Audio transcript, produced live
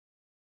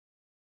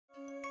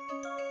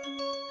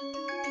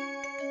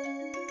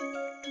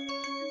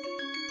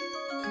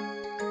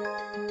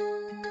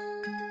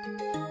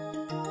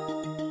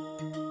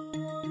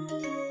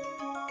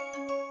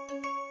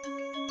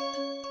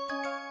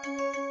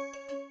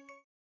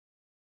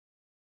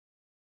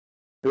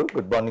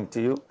Good morning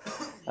to you.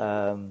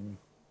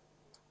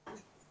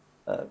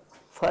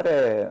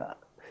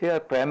 Here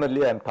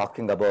primarily I am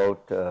talking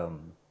about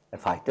a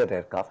fighter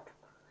aircraft,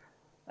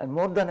 and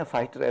more than a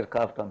fighter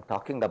aircraft, I am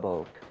talking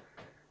about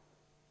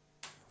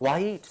why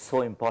it's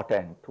so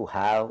important to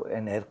have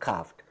an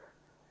aircraft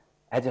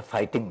as a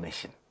fighting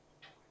machine.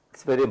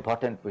 It's very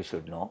important, we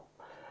should know.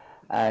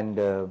 And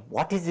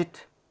what is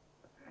it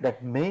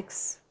that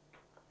makes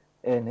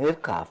an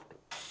aircraft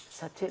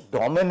such a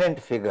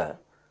dominant figure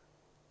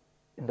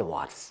in the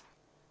wars?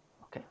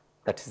 Okay,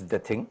 that is the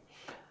thing.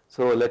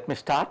 So let me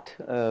start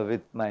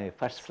with my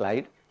first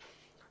slide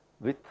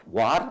with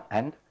war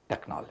and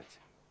technology.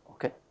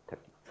 Okay,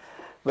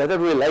 whether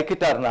we like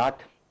it or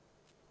not,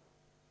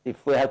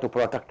 if we have to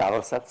protect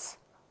ourselves,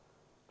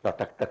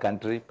 protect the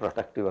country,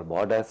 protect your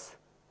borders,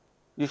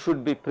 you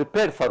should be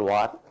prepared for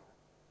war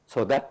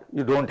so that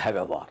you don't have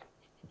a war.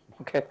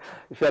 Okay,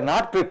 if you are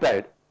not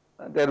prepared,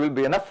 there will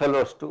be enough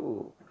fellows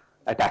to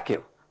attack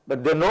you,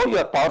 but they know you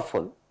are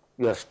powerful,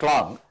 you are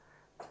strong,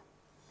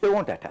 they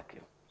won't attack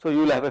you. So you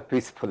will have a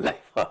peaceful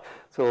life.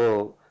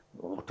 So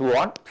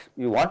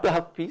you want to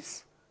have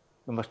peace,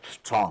 you must be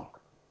strong.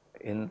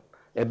 In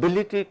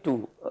ability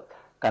to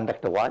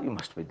conduct a war, you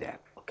must be there.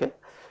 Okay.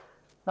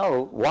 Now,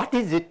 what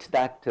is it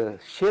that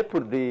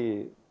shaped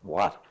the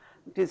war?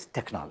 It is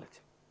technology.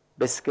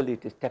 Basically,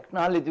 it is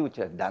technology which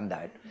has done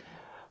that.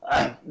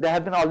 They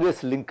have been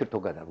always linked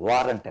together,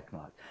 war and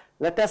technology.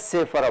 Let us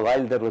say for a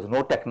while there was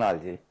no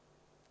technology,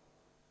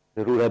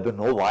 there would have been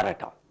no war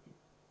at all.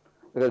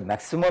 Because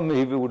maximum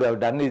he would have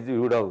done is he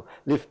would have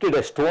lifted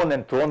a stone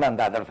and thrown on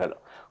the other fellow.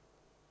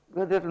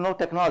 Because there is no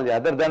technology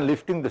other than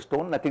lifting the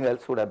stone, nothing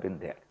else would have been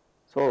there.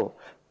 So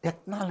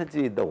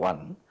technology is the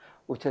one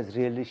which has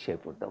really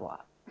shaped the war.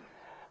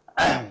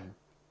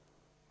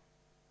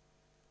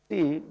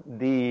 See,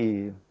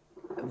 the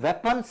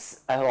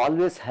weapons have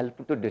always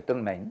helped to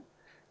determine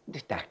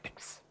the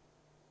tactics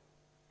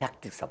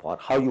of war,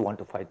 how you want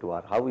to fight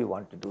war, how you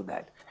want to do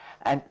that.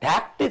 And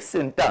tactics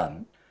in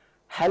turn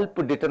help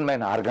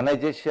determine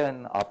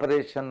organization,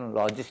 operation,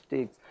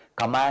 logistics,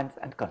 commands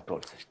and control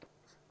systems.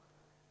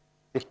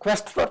 The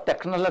quest for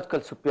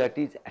technological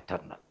superiority is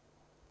eternal.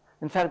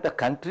 In fact, the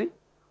country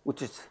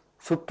which is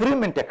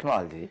supreme in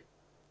technology,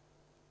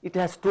 it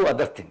has two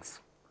other things.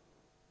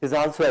 It is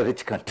also a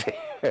rich country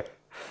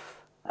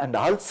and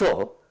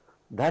also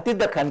that is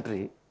the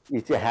country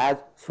which has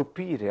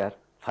superior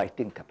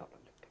fighting capability.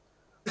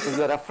 So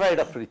you are afraid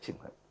of reaching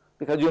him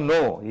because you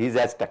know he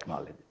has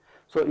technology.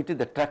 So it is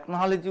the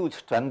technology which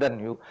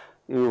strengthens you,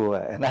 you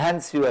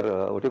enhance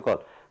your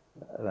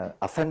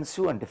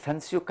offensive and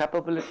defensive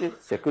capabilities,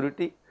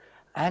 security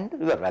and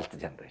your wealth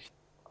generation.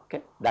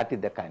 Okay, that is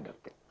the kind of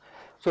thing.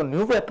 So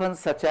new weapons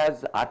such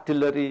as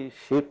artillery,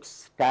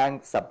 ships,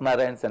 tanks,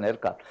 submarines and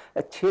aircraft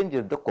have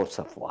changed the course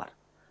of war.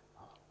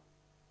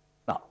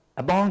 Now,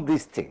 among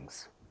these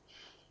things,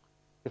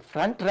 the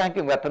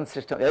front-ranking weapon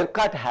system,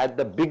 aircraft had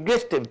the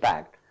biggest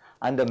impact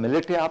on the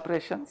military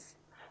operations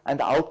and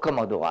the outcome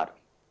of the war.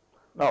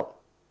 Now,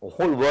 the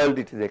whole world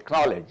it is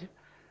acknowledged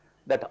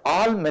that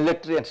all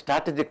military and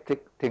strategic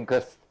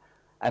thinkers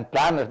and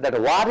planners that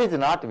war is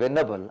not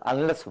winnable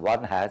unless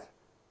one has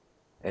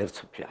air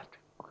superiority.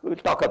 We will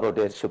talk about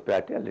air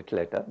superiority a little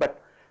later, but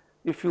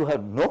if you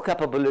have no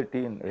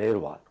capability in air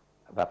war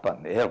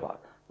weapon,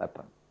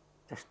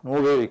 there's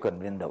no way you can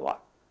win the war.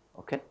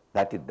 Okay,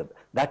 that is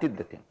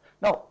the thing.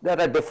 Now, there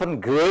are different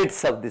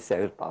grades of this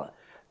air power.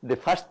 The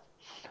first,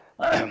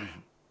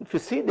 if you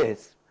see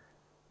this,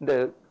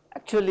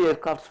 actually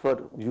aircrafts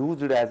were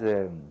used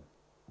as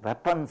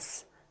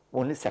weapons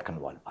only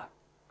Second World War.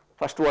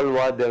 First World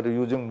War they were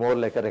using more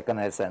like a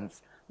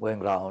reconnaissance, going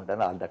around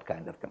and all that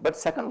kind of thing. But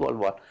Second World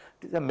War,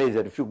 it is a major.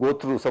 If you go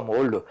through some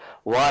old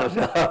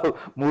war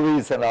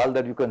movies and all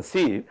that, you can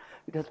see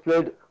it has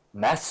played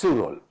massive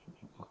role.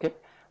 Okay,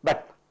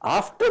 but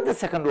after the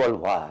Second World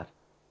War,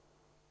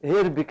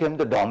 air became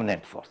the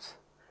dominant force.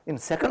 In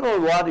Second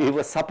World War, he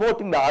was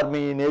supporting the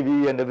army,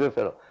 navy and every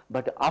fellow.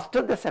 But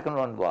after the Second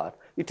World War,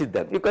 it is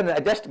there. I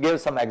just gave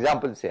some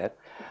examples here.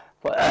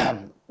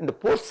 In the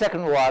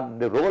post-Second War,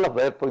 the role of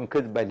air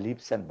increased by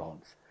leaps and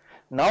bounds.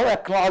 Now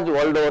acknowledged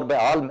world over by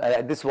all,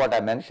 this is what I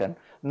mentioned,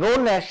 no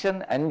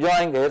nation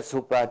enjoying air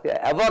superiority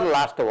ever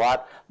lost a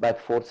war by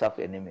force of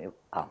enemy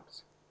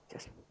arms.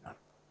 Just none.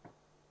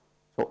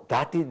 So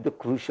that is the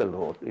crucial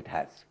role it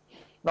has.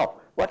 Now,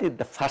 what is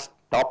the first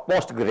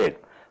topmost grade?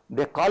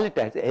 They call it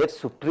as air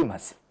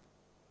supremacy.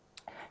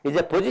 It is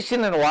a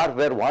position in war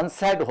where one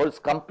side holds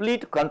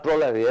complete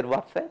control of air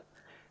warfare,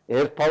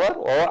 air power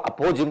or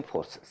opposing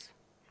forces.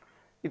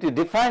 It is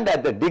defined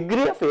as the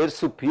degree of air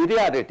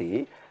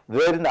superiority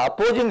wherein the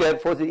opposing air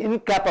force is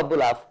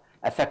incapable of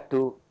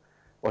effective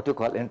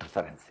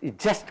interference. It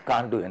just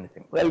can't do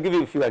anything. Well, I'll give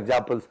you a few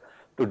examples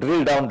to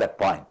drill down that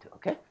point.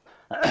 Okay.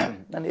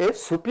 And air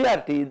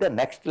superiority is the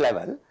next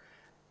level,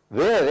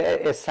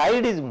 where a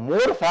side is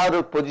more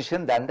favorable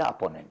position than the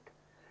opponent.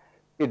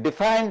 It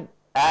defined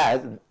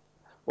as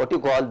what you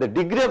call the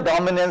degree of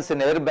dominance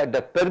in air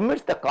that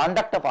permits the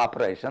conduct of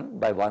operation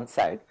by one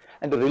side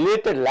and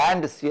related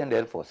land, sea and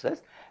air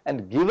forces,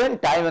 and given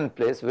time and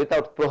place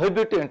without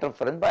prohibitive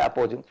interference by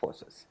opposing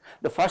forces.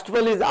 The first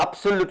one is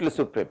absolutely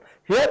supreme.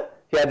 Here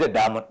he has a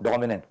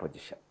dominant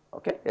position.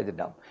 Okay, he has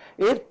a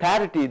air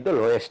parity is the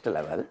lowest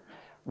level,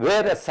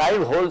 where a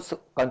side holds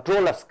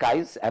control of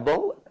skies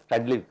above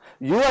friendly.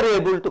 You are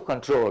able to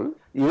control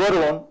your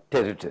own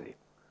territory.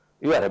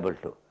 You are able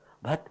to,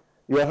 but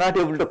you are not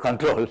able to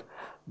control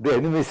the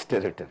enemy's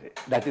territory.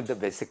 That is the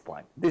basic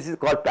point. This is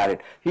called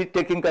parity. He is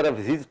taking care of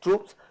his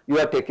troops, you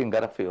are taking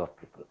care of your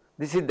people.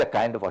 This is the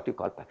kind of what you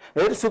call parity.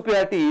 Air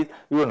superiority is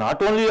you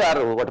not only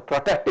are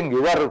protecting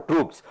your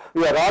troops,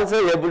 you are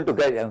also able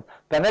to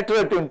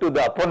penetrate into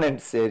the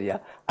opponent's area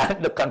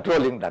and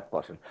controlling that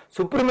portion.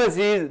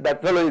 Supremacy is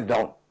that fellow is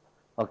down.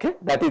 Okay,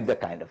 that is the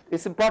kind of.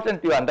 It's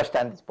important you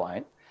understand this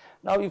point.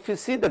 Now, if you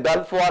see the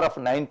Gulf War of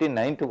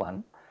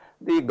 1991,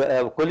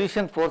 the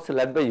coalition force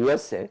led by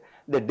USA,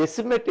 they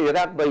decimate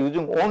Iraq by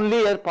using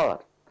only air power.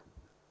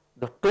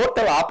 The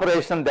total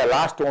operation they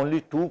lost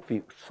only 2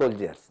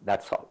 soldiers,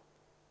 that's all.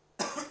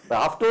 But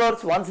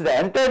afterwards, once they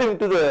entered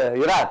into the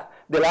Iraq,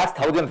 they lost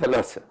 1,000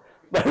 fellows.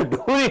 But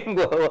during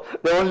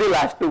they only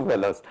lost 2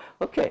 fellows.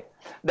 Okay.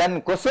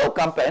 Then Kosovo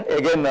campaign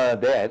again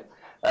there,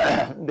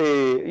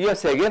 the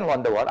US again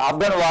won the war.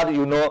 Afghan war,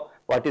 you know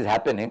what is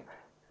happening.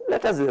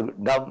 Let us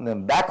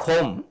back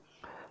home.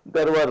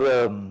 There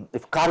were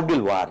if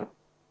Kargil war,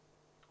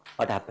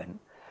 what happened?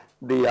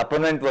 The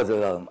opponent was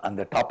on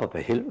the top of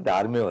a hill. The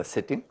army was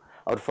sitting.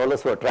 Our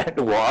fellows were trying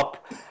to go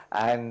up,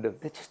 and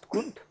they just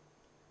couldn't.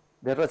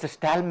 There was a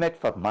stalemate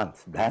for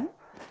months. Then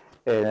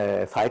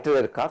a fighter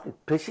aircraft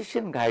with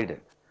precision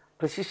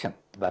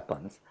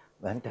weapons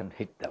went and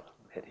hit the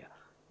area.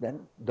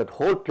 Then that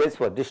whole place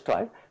was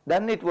destroyed.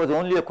 Then it was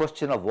only a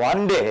question of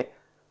one day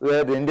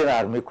where the Indian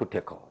army could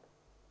take over.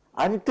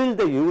 Until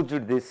they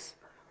used this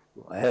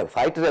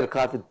fighter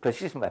aircraft with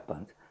precision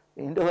weapons,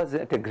 India was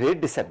at a great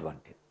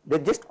disadvantage. They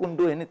just couldn't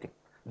do anything.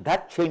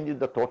 That changed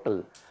the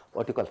total,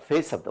 what you call,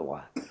 face of the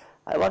war.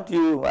 I want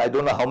you, I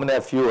don't know how many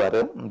of you are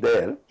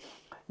there.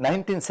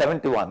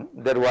 1971,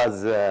 there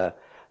was a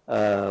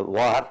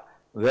war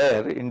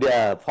where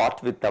India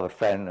fought with our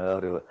friend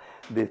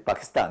the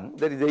Pakistan.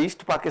 There is the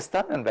East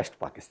Pakistan and West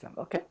Pakistan,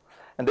 okay?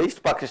 And the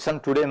East Pakistan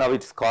today now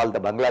it is called the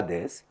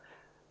Bangladesh.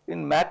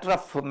 In matter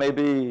of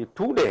maybe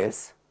 2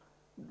 days,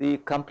 the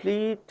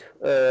complete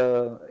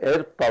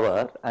air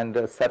power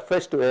and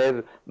surface to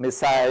air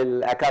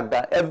missile,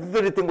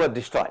 everything was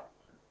destroyed.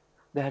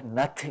 They had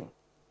nothing,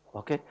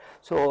 okay?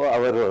 So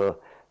our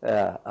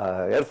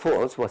Air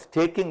Force was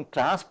taking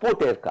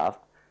transport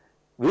aircraft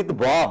with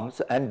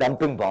bombs and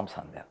dumping bombs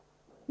on them.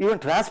 Even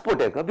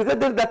transport aircraft, because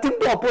there is nothing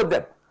to oppose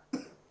them.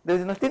 There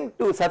is nothing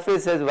to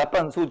surface as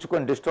weapons which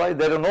can destroy.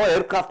 There are no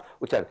aircraft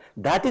which are.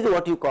 That is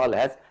what you call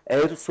as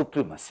air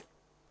supremacy.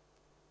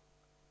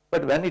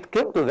 But when it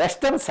came to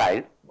western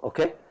side,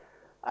 okay,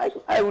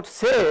 I would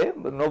say,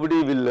 but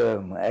nobody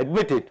will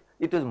admit it,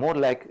 it was more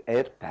like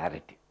air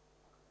parity.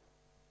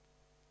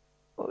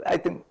 I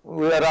think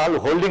we are all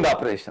holding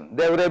operation.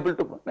 They were able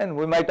to, and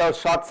we might have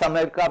shot some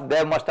aircraft,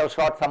 they must have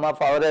shot some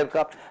of our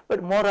aircraft,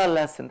 but more or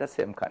less in the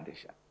same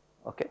condition.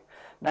 Okay.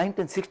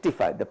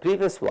 1965, the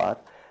previous war,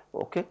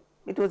 okay,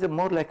 it was a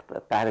more like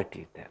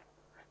parity there.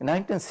 In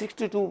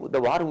 1962, the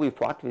war we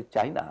fought with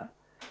China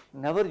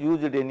never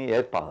used any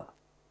air power.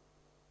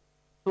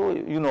 So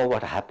you know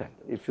what happened.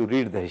 If you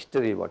read the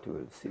history, what you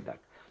will see that.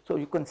 So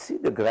you can see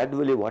the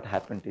gradually what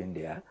happened to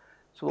India.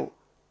 So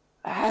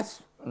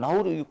as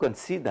now you can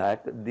see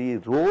that the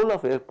role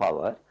of air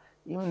power,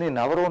 even in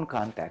our own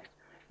context,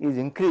 is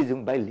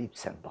increasing by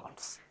leaps and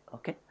bounds.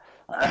 Okay.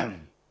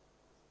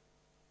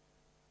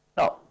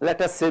 Now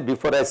let us say,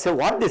 before I say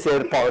what this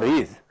air power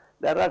is,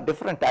 there are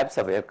different types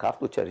of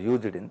aircraft which are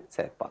used in this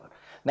air power.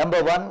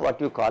 Number one, what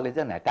you call is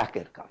an attack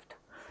aircraft.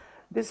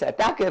 This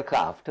attack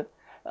aircraft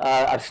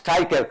or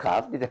strike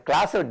aircraft is a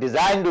class of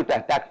designed to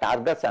attack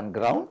targets on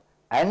ground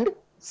and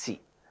sea.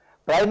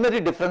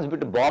 Primary difference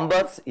between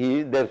bombers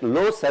is their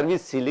low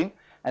service ceiling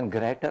and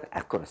greater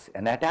accuracy.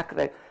 An attack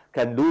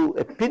can do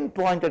a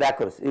pinpointed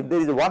accuracy. If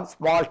there is one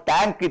small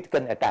tank, it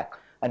can attack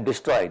and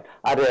destroy it,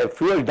 or a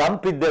fuel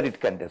dump is there, it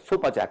can do so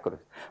much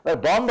accuracy.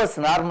 But bombers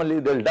normally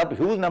they will dump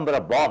huge number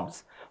of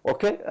bombs,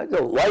 okay,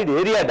 so wide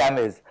area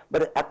damage,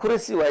 but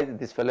accuracy wise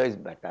this fellow is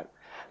better.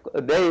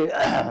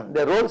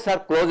 Their roles are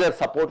closer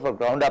support for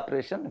ground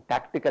operation and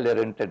tactical air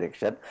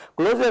interdiction.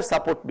 Closer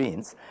support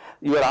means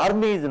your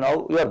army is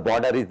now, your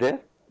border is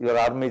there, your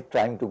army is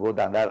trying to go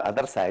the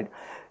other side.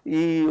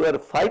 Your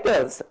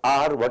fighters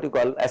are what you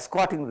call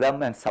escorting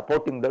them and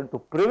supporting them to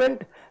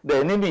prevent the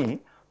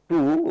enemy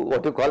to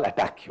what you call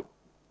attack you.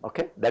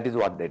 Okay, that is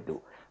what they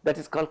do. That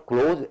is called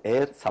close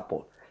air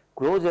support.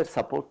 Close air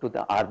support to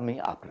the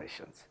army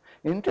operations.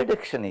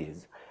 Interdiction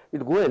is,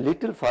 it go a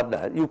little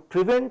further, you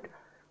prevent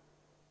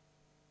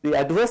the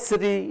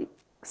adversary,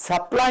 what you call attack you. Okay,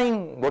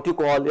 supplying what you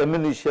call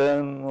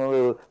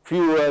ammunition,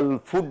 fuel,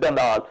 food and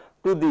all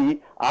to the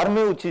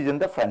army which is in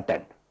the front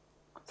end.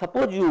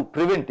 Suppose you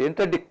prevent,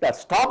 interdict or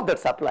stop that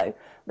supply,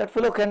 that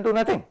fellow can do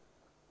nothing,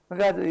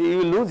 because he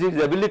will lose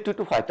his ability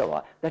to fight a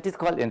war. That is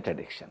called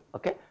interdiction.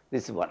 Okay,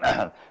 this is one.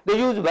 They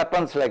use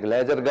weapons like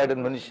laser guided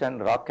munition,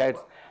 rockets,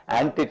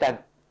 anti-tank.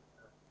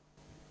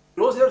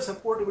 Close air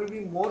support will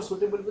be more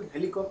suitable with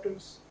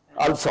helicopters.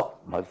 Also,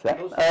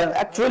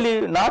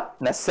 actually not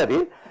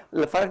necessary.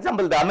 For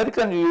example, the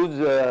Americans use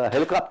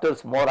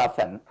helicopters more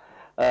often.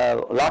 A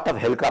lot of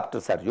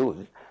helicopters are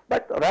used,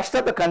 but rest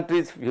of the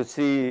countries, you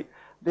see,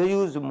 they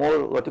use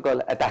more what you call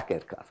attack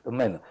aircraft, I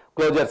mean,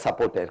 closure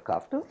support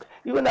aircraft.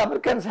 Even the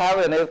Americans have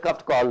an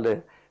aircraft called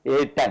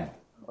A-10,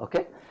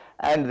 okay,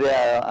 and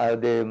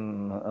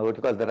what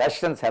you call the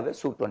Russians have a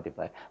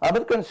Su-25.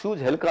 Americans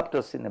use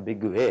helicopters in a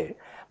big way,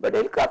 but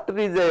helicopter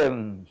is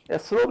a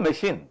slow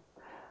machine.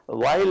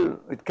 While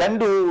it can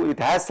do, it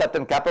has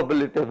certain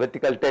capability of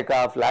vertical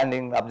takeoff,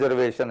 landing,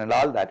 observation and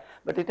all that,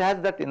 but it has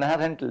that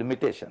inherent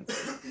limitations,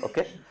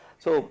 okay.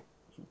 So,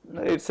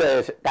 it's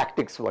a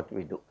tactics what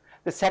we do.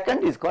 The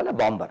second is called a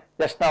bomber.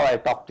 Just now I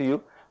talked to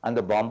you on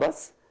the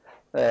bombers,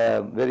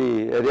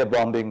 very area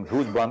bombing,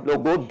 huge bomb,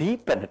 go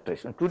deep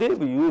penetration. Today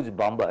we use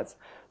bombers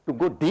to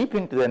go deep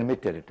into the enemy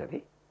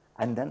territory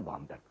and then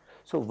bomb them.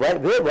 So, why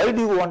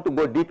do you want to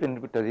go deep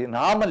into territory?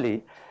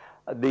 Normally,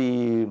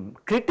 the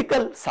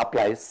critical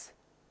supplies,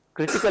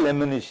 critical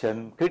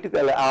ammunition,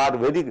 critical or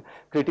very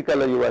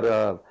critical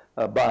your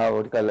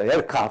what you call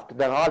aircraft,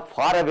 they are all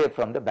far away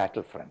from the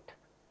battlefront.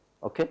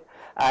 Okay,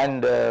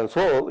 and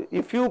so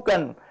if you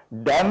can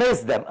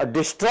damage them or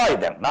destroy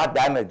them, not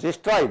damage,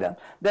 destroy them,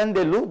 then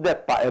they lose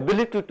their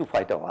ability to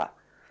fight a war.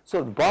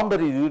 So, bomber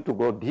is used to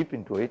go deep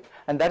into it,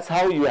 and that is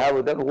how you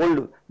have the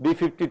old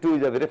B-52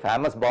 is a very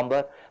famous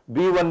bomber,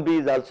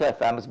 B-1B is also a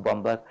famous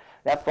bomber,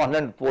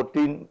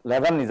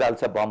 F-114-11 is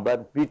also a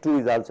bomber,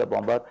 B-2 is also a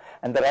bomber,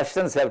 and the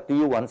Russians have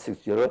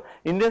Tu-160.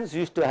 Indians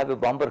used to have a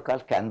bomber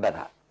called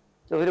Canberra.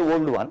 It's a very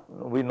old one.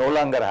 We no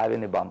longer have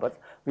any bombers.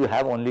 We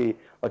have only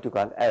what you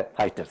call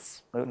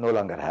fighters. We no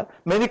longer have.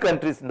 Many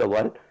countries in the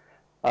world,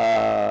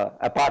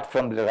 apart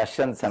from the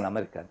Russians and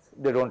Americans,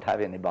 they don't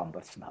have any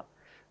bombers now.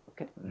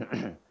 Okay.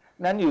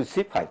 Then you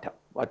see fighter.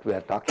 What we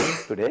are talking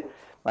today,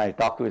 my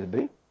talk will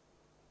be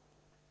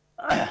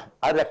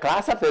are the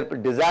class of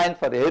aircraft designed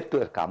for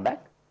air-to-air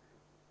combat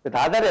with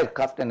other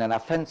aircraft in an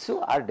offensive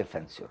or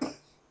defensive role.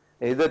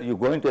 Either you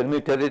go into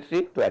enemy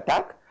territory to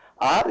attack,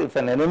 or if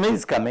an enemy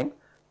is coming,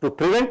 to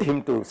prevent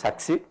him to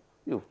succeed,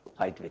 you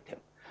fight with him.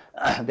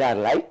 They are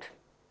light,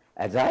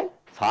 agile,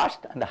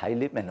 fast and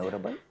highly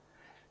maneuverable.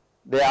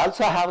 They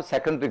also have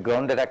secondary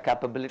ground attack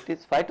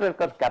capabilities. Fighter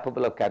aircraft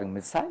capable of carrying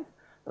missiles,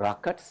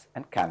 rockets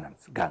and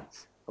cannons,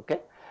 guns. Okay.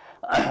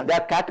 They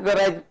are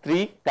categorized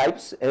three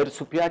types: air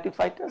superiority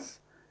fighters,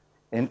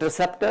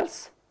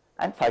 interceptors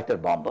and fighter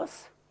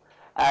bombers.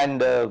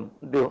 And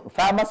the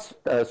famous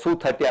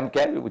Su-30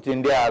 Mk, which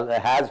India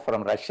has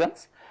from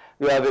Russians.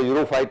 You have a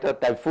Eurofighter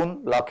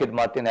Typhoon, Lockheed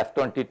Martin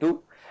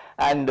F-22,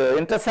 and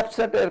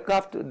interceptor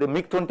aircraft, the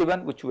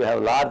MiG-21, which we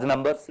have large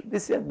numbers.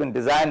 This has been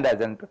designed as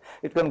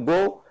it can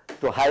go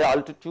to high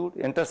altitude,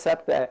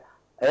 intercept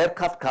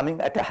aircraft coming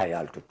at a high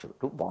altitude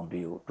to bomb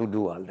you, to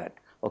do all that.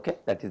 Okay,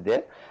 that is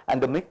there. And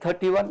the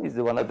MiG-31 is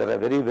one of the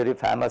very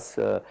famous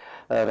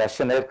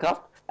Russian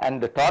aircraft,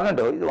 and the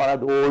Tornado is one of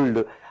the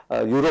old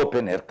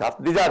European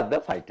aircraft. These are the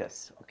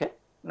fighters. Okay.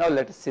 Now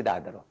let us see the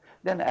other one.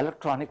 Then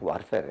electronic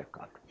warfare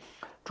aircraft.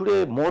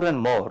 Today, more and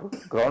more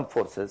ground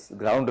forces,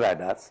 ground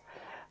radars,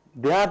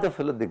 they are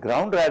the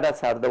ground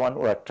radars are the one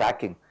who are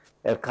tracking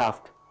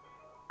aircraft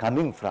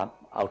coming from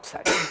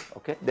outside.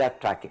 Okay, they are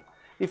tracking.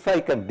 If I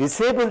can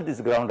disable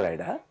this ground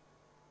radar,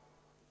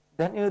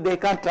 then they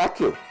can't track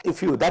you.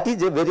 If you, that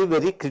is a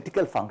very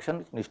critical function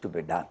which needs to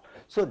be done.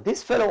 So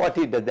this fellow, what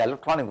he does, the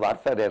electronic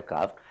warfare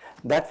aircraft,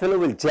 that fellow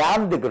will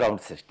jam the ground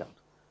system.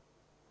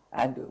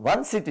 And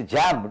once it is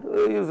jammed,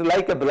 you are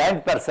like a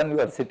blind person, you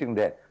are sitting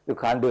there, you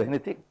can't do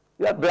anything.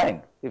 You are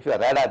blind if your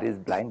radar is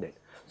blinded.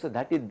 So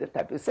that is the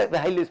type. It's a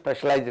highly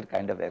specialized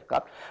kind of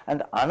aircraft.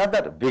 And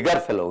another bigger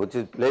fellow which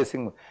is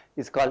placing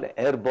is called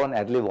airborne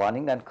early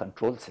warning and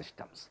control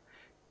systems.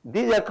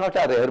 These aircraft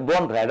are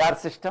airborne radar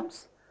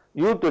systems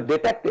used to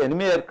detect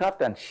enemy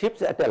aircraft and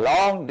ships at a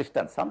long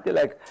distance, something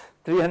like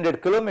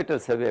 300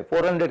 kilometers away,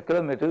 400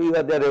 kilometers, you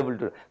are there able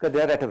to, because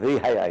they are at a very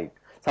high height,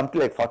 something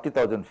like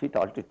 40,000 feet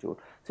altitude.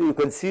 So you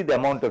can see the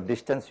amount of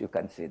distance, you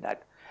can see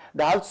that.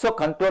 They also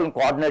control and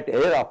coordinate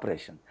air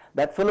operation.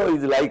 That fellow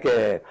is like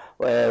a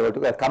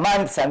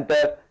command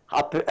center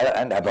up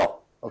and above.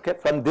 Okay,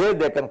 from there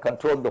they can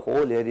control the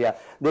whole area.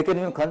 They can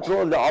even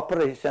control the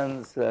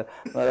operations,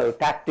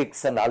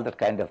 tactics, and all that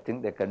kind of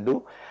thing they can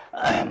do.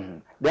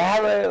 They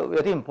have a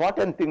very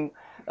important thing,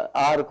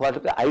 are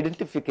called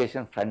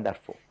identification friend or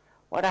foe.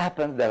 What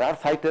happens? There are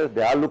fighters.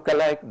 They all look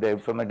alike. They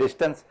from a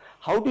distance.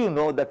 How do you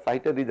know that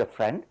fighter is a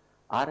friend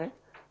or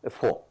a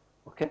foe?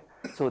 Okay,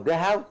 so they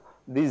have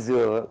these. They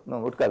are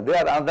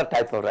another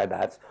type of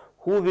radars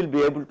who will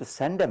be able to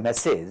send a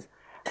message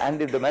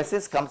And if the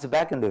message comes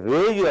back in the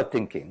way you are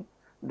thinking,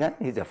 then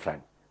he is a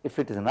friend. If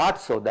it is not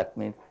so, that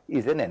means he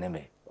is an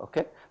enemy.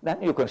 Okay?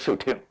 Then you can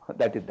shoot him.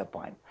 That is the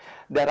point.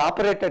 They are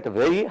operate at a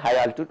very high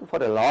altitude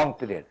for a long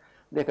period.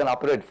 They can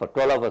operate for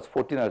 12 hours,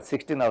 14 hours,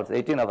 16 hours,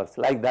 18 hours,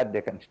 like that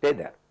they can stay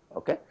there.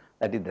 Okay?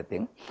 That is the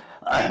thing.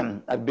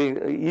 A big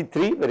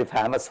E3, very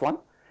famous one.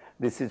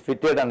 This is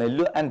fitted on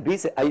and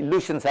this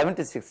Illusion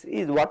 76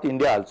 is what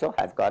India also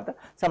has got.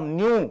 Some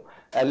new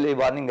early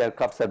warning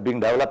aircrafts are being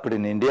developed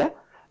in India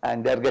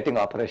and they are getting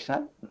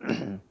operational.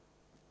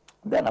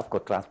 Then of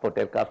course transport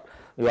aircraft,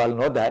 you all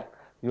know that.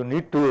 You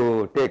need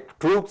to take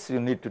troops,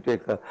 you need to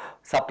take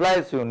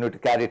supplies, you need to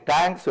carry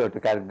tanks, you have to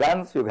carry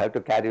guns, you have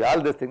to carry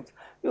all these things.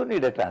 You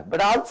need a transport.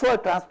 But also a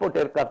transport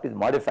aircraft is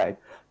modified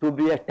to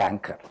be a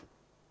tanker,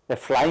 a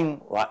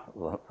flying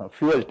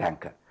fuel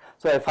tanker.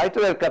 So a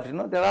fighter aircraft, you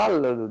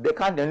know, they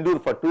can't endure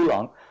for too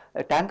long.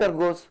 A tanker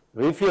goes,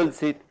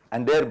 refuels it,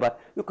 and thereby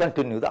you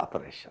continue the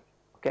operation.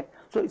 Okay,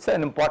 so it's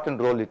an important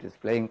role it is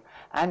playing.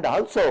 And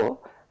also,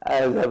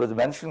 as I was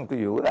mentioning to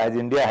you, as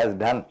India has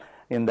done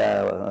in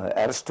the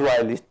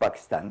erstwhile East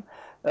Pakistan,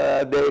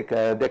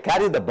 they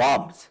carry the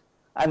bombs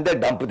and they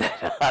dump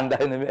them on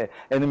the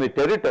enemy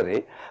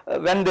territory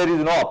when there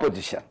is no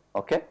opposition.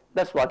 Okay,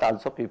 that's what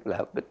also people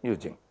have been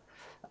using.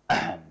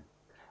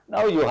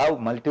 Now you have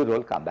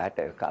multi-role combat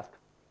aircraft.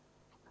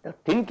 The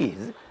thing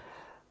is,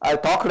 I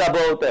talked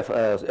about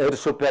air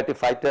superiority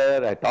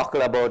fighter, I talked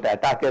about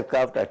attack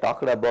aircraft, I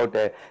talked about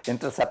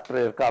interceptor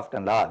aircraft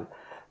and all.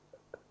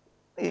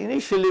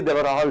 Initially, they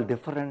were all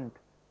different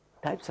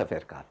types of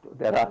aircraft.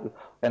 There are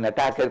an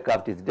attack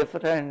aircraft is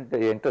different,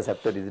 the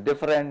interceptor is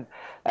different,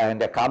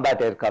 and a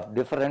combat aircraft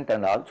different,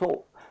 and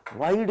also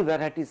wide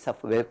varieties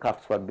of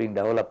aircrafts were being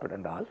developed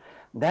and all.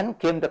 Then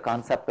came the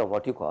concept of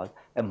what you call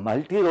a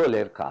multi-role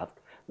aircraft,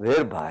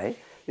 whereby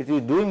it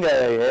is doing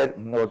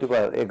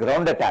a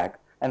ground attack,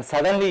 and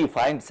suddenly he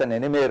finds an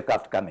enemy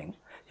aircraft coming.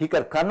 He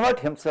can convert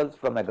himself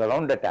from a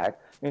ground attack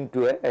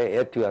into a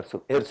air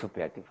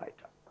superiority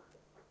fighter.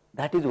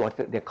 That is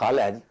what they call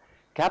as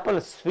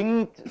capable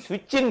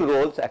switching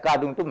roles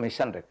according to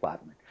mission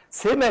requirement.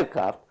 Same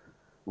aircraft,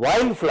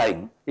 while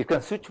flying, you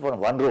can switch from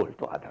one role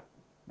to other.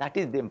 That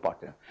is the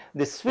important.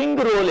 The swing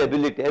role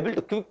ability, able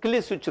to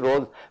quickly switch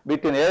roles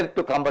between air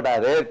to combat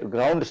or air to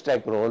ground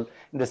strike role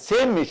in the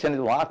same mission is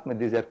what makes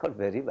these aircraft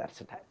very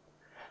versatile.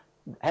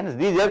 Hence,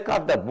 these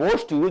aircraft are the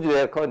most used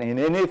aircraft in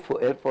any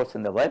air force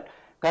in the world.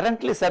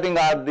 Currently serving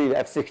are the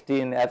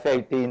F-16,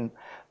 F-18,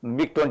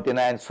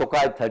 MiG-29,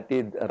 Sukhoi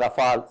 30,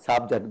 Rafale,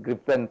 Sabja,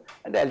 Gripen,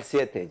 and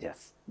LCA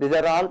Tejas. These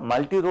are all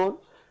multi-role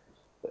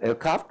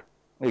aircraft.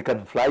 You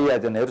can fly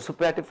as an air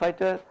superiority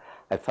fighter,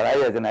 fly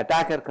as an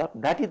attack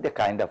aircraft. That is the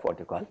kind of what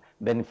you call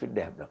benefit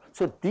they have done.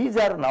 So these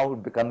are now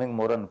becoming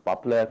more and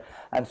popular,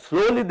 and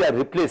slowly they are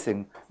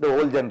replacing the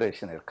old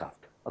generation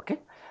aircraft. Okay.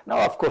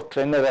 Now, of course,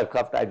 trainer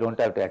aircraft, I don't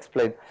have to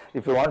explain.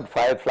 If you want to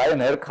fly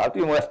an aircraft,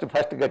 you must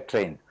first get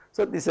trained.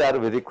 So these are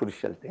very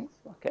crucial things.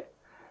 Okay.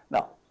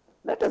 Now,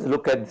 let us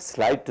look at this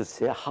slide to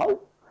say how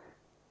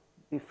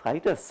the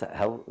fighters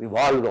have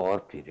evolved over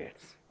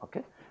periods.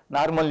 Okay.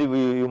 Normally,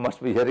 you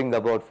must be hearing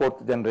about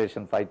 4th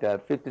generation fighter,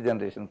 5th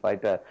generation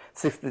fighter,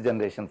 6th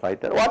generation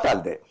fighter. What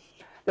are they?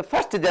 The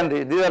first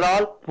generation, these are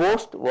all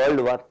post-World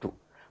War II.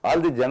 All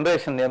the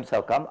generation names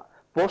have come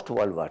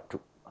post-World War II.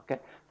 Okay.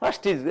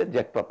 First is the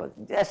jet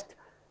propulsion. Just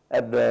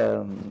at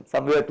the,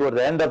 somewhere toward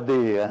the end of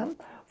the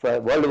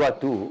World War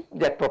II,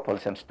 jet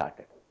propulsion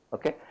started.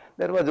 Okay.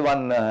 There was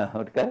one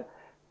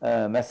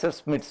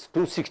Messerschmitt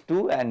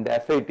 262 and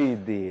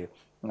F-80, the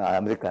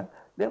American.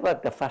 They were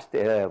the first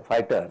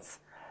fighters.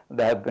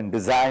 They have been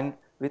designed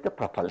with a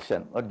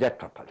propulsion or jet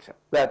propulsion.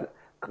 They are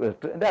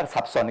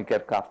subsonic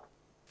aircraft,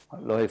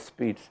 lower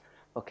speeds,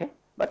 okay,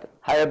 but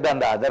higher than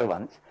the other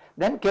ones.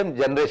 Then came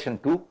generation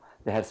 2,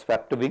 they had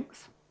swept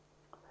wings.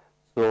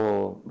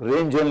 So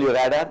range only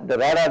radar, the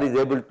radar is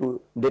able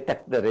to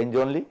detect the range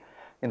only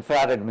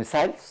infrared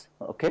missiles,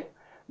 okay.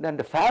 Then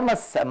the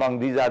famous among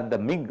these are the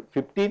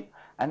MiG-15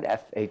 and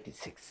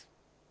F-86.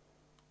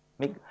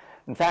 MiG,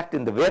 in fact,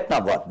 in the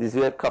Vietnam War, these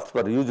aircrafts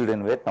were used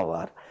in Vietnam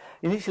War.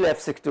 Initially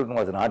F-16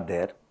 was not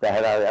there, they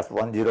had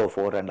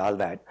F-104 and all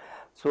that.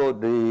 So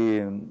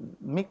the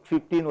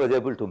MiG-15 was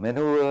able to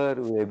maneuver,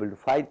 was able to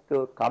fight,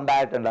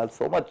 combat and all,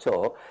 so much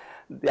so,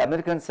 the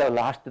Americans have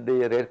lost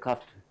their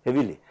aircraft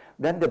heavily.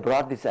 Then they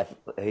brought this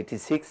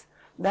F-86,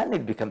 then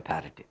it became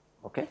parity,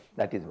 okay,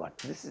 that is what,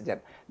 this is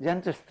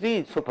Gen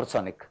 3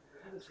 supersonic.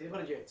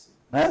 Saber jets.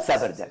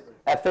 Saber jet,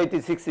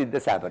 F-86 is the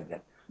Saber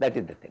jet, that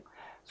is the thing.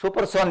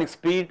 Supersonic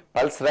speed,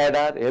 pulse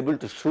radar, able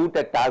to shoot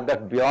a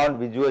target beyond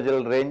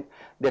visual range,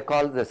 they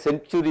call the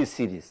Century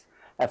series,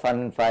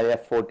 F-105,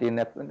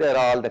 F-14, they are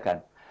all the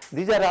kind.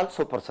 These are all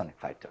supersonic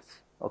fighters,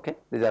 okay,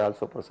 these are all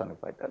supersonic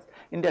fighters.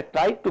 India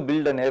tried to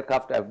build an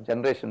aircraft of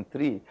generation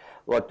 3,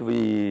 what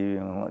we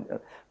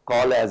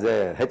call as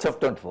a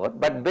HF-24,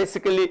 but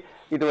basically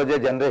it was a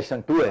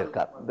generation 2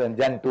 aircraft, then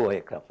Gen 2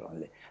 aircraft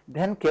only.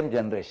 Then came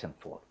generation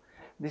 4.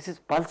 This is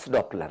pulse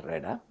Doppler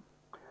radar,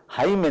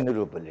 high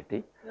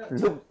maneuverability. Yeah,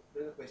 look,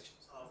 there is a question.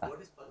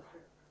 What is pulse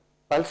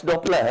Pulse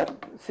Doppler,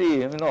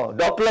 see,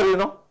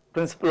 Doppler,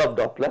 principle of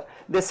Doppler,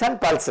 they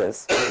send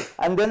pulses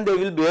and then they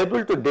will be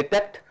able to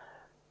detect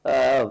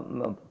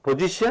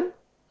position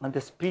and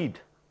the speed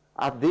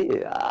of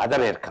the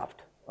other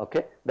aircraft.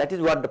 Okay, that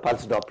is what the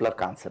pulse Doppler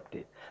concept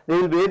is. They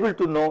will be able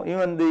to know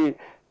even the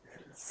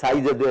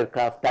size of the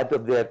aircraft, type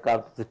of the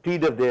aircraft, the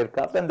speed of the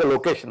aircraft and the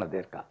location of the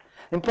aircraft.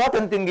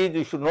 Important thing is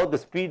you should know the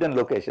speed and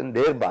location,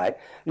 thereby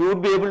you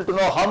would be able to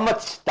know how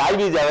much time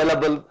is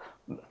available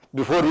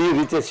before he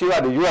reaches you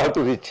or you have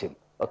to reach him.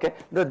 Okay,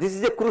 now this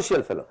is a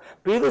crucial fellow.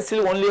 Previously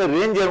only a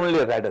ranger, only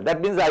a radar, that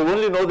means I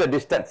only know the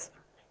distance.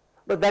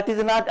 But that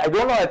is not, I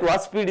don't know at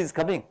what speed is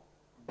coming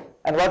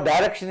and what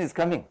direction is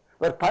coming.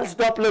 But pulse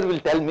Doppler will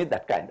tell me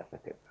that kind of a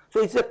thing.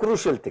 So it's a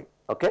crucial thing,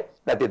 okay,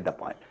 that is the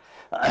point.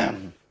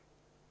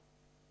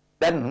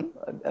 Then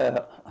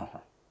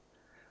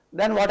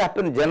what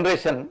happened,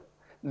 generation,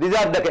 these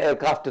are the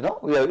aircraft,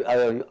 we have,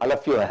 all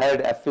of you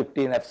heard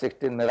F-15,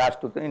 F-16, Mirage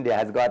 2, India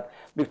has got,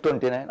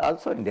 MiG-29,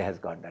 also India has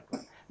got that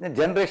one. Then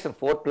generation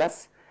 4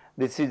 plus,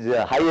 this is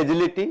high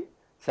agility,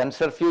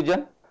 sensor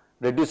fusion,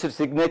 reduced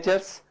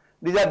signatures,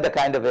 these are the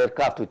kind of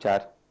aircraft which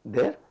are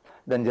there.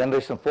 Then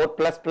generation 4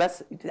 plus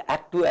plus, it is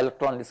active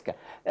electron scan.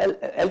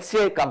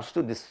 LCI comes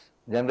to this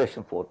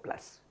generation 4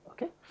 plus,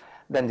 okay.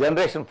 Then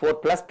generation 4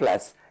 plus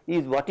plus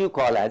is what you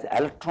call as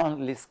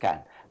electronically scan.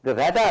 The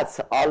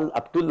radars all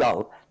up to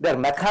now, they are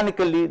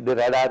mechanically, the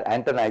radar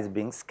antenna is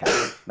being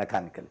scanned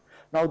mechanically.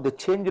 Now they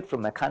change it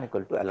from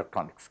mechanical to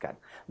electronic scan.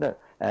 The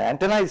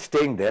antenna is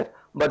staying there,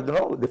 but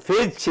the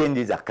phase change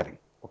is occurring,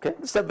 okay.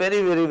 It's a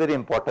very, very, very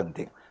important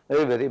thing,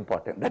 very, very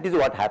important. That is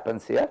what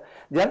happens here.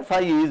 Gen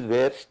 5 is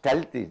where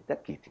stealth is the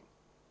key thing,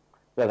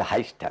 where the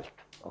high stealth,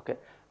 okay.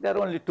 There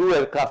are only 2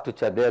 aircraft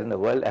which are there in the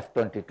world,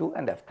 F-22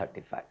 and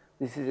F-35.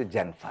 This is a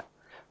Gen 5.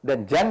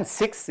 Then Gen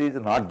 6 is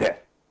not there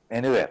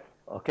anywhere,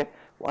 okay.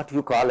 What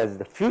you call as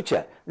the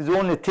future is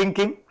only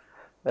thinking,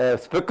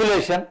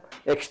 speculation,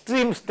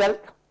 extreme stealth,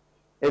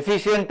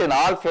 efficient in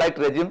all flight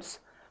regimes,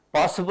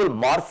 possible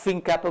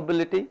morphing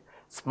capability,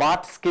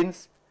 smart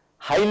skins,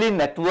 highly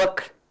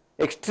networked,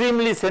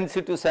 extremely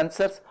sensitive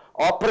sensors,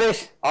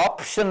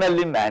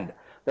 optionally manned.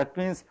 That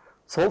means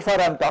so far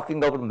I am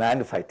talking about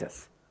manned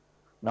fighters.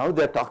 Now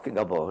they are talking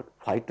about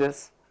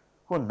fighters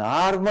who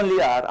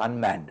normally are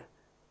unmanned,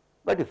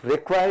 but if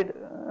required,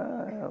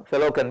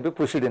 fellow can be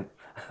pushed in.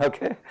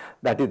 Okay,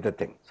 that is the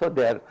thing. So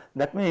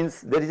that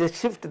means there is a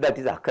shift that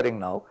is occurring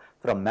now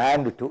from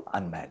manned to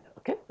unmanned.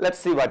 Okay, let's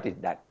see what is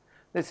that.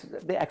 This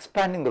is the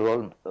expanding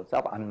role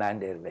of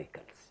unmanned air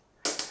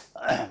vehicles.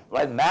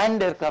 While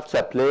manned aircrafts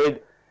have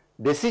played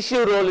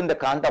decisive role in the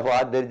count of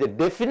war, there is a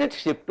definite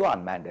shift to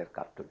unmanned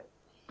aircraft today.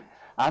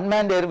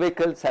 Unmanned air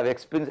vehicles have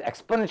experienced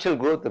exponential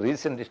growth in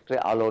recent history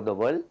all over the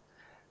world.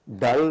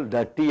 Dull,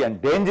 dirty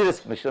and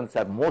dangerous missions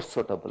are most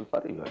suitable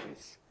for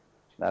UAVs.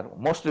 They are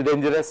most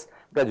dangerous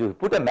because you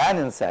put a man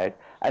inside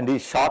and he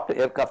shot,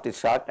 aircraft is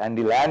shot and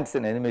he lands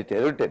in enemy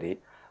territory,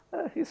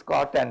 he's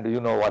caught and you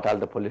know what all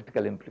the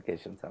political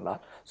implications and all.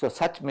 So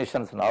such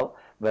missions now,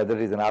 whether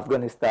it is in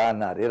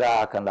Afghanistan or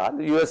Iraq and all,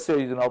 the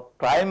USA is now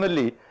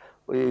primarily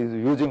is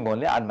using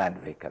only unmanned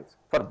vehicles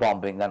for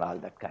bombing and all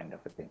that kind of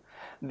a thing.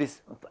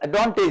 This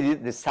advantage is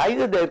the size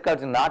of the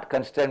aircraft is not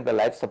constrained by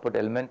life support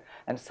element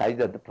and size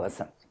of the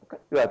person. Okay?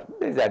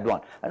 There is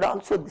advantage. And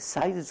also the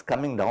size is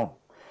coming down.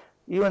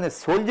 Even a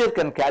soldier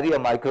can carry a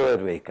micro air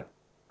vehicle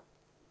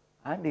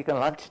and he can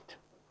launch it.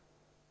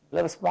 They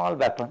have small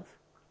weapons,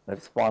 very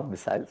small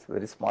missiles,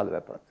 very small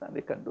weapons and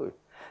they can do it.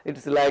 It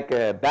is like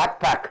a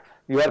backpack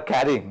you are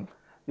carrying.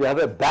 You have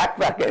a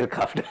backpack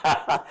aircraft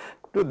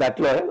to that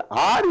level,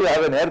 or you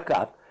have an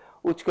aircraft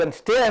which can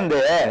stay in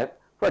the air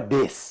for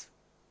days.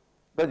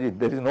 But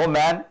there is no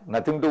man,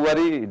 nothing to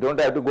worry, you don't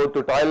have to go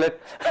to toilet,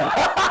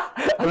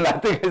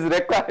 nothing is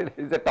required,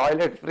 it's a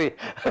toilet free,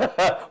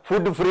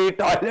 food free,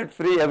 toilet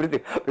free,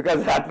 everything,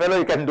 because that fellow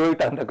you can do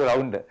it on the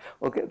ground.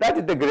 Okay, that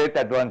is the great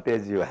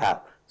advantage you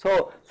have.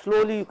 So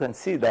slowly you can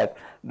see that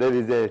there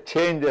is a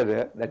change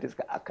that is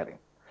occurring.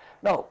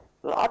 Now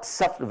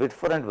lots of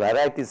different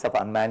varieties of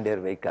unmanned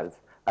air vehicles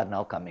are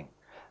now coming.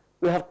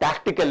 We have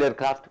tactical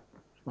aircraft,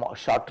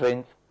 short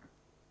range,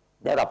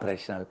 they are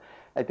operational.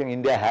 I think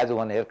India has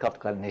one aircraft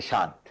called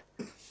Nishant.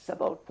 It's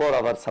about 4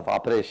 hours of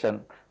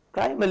operation,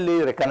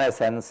 primarily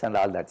reconnaissance and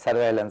all that,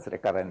 surveillance,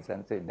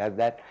 reconnaissance, it does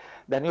that.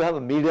 Then you have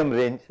a medium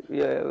range,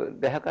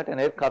 they have got an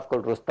aircraft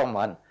called Rustam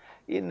 1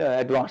 in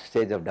advanced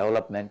stage of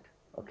development,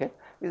 okay.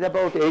 It's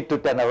about 8 to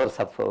 10 hours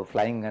of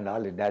flying and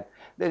all that.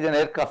 There is an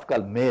aircraft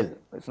called MALE,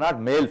 it's not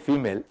male,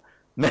 female.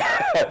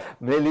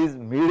 MALE is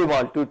medium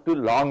altitude to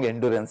long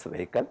endurance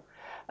vehicle,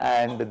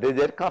 and there is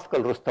an aircraft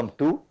called Rustam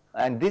 2.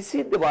 And this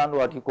is the one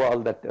what you call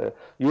that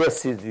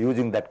US is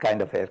using that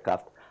kind of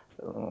aircraft,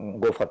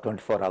 go for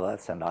 24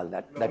 hours and all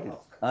that. That is,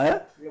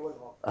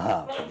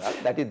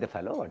 that is the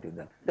fellow what is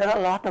done. There are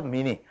a lot of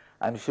mini,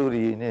 I am sure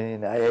in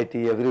IIT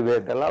everywhere,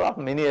 there are a lot of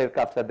mini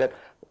aircrafts are there.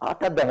 A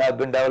lot of them have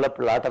been developed,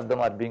 a lot of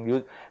them are being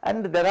used,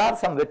 and there are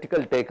some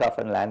vertical takeoff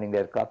and landing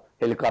aircraft,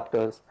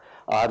 helicopters,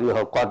 or you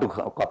have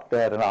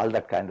quadcopter and all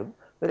that kind of,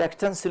 very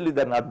extensively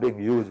they are not being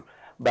used.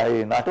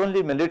 by not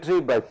only military,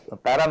 by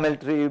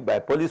paramilitary, by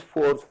police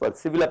force, for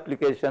civil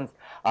applications,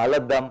 all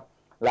of them.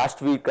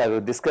 Last week I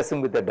was discussing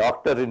with a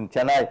doctor in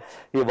Chennai.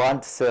 He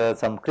wants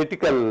some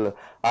critical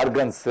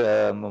organs,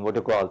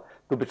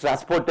 to be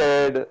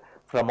transported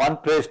from one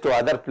place to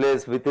other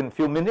place within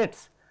few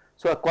minutes.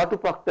 So a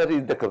quadrupactor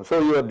is the,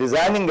 so you are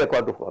designing a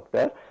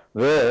quadrupactor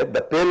where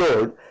the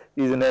payload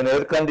is in an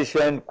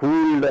air-conditioned,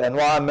 cooled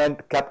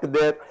environment, kept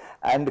there,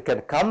 and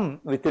can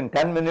come within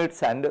 10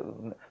 minutes and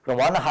from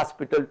one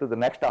hospital to the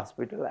next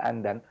hospital,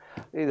 and then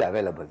is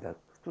available there.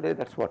 Today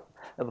that's what.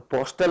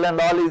 Postal and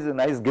all is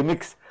nice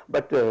gimmicks,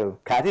 but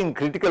carrying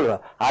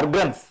critical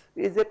organs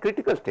is a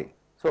critical thing.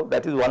 So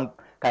that is one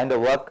kind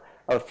of work.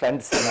 Our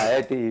friends in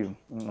IIT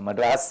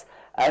Madras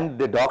and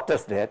the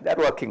doctors there, they are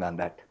working on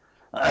that.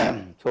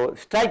 So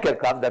strike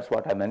aircraft, that's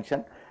what I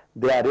mentioned,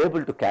 they are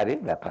able to carry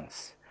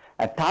weapons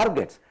and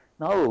targets.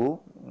 Now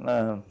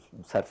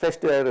surface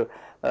to air,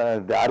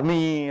 the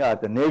army or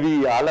the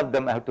navy, all of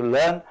them have to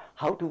learn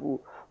how to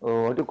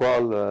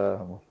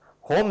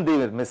home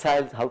the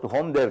missiles, how to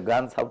home their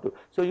guns, how to,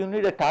 so you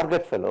need a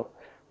target fellow,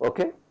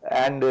 okay,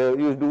 and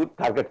you do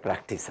target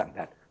practice on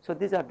that. So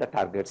these are the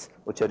targets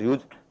which are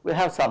used. We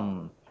have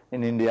some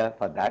in India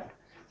for that.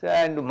 So,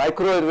 and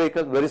micro air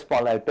vehicles, very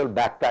small, I told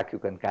backpack you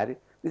can carry.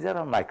 These are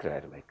all micro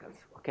air vehicles,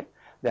 okay.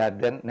 They are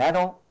then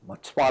nano,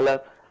 much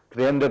smaller,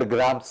 300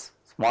 grams,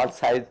 small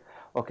size,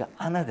 okay.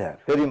 Another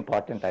very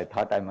important I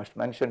thought I must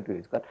mention to you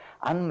is called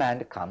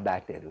unmanned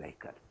combat air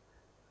vehicle.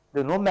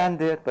 There is no man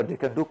there, but they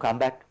can do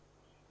combat,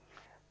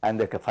 and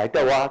they can fight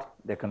a war,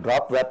 they can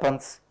drop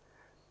weapons.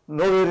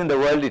 Nowhere in the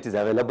world it is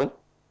available,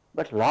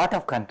 but lot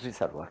of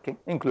countries are working,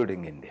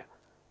 including India,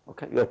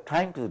 okay. You are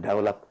trying to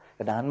develop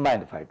an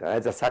unmanned fighter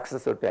as a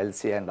successor to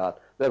LCA and all.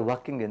 We are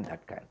working in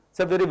that kind. It's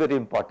a very, very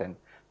important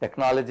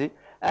technology,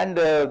 and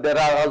there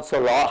are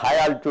also high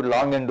altitude,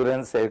 long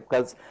endurance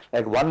vehicles.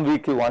 Like 1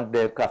 week you want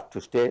the aircraft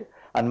to stay,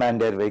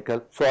 unmanned air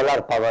vehicle,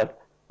 solar powered,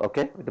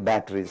 okay, with the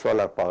battery,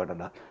 solar powered,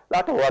 and a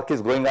lot of work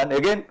is going on.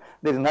 Again,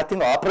 there is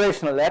nothing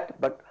operational yet,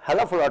 but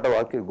hell of a lot of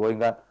work is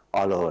going on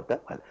all over the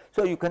world.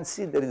 So you can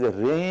see there is a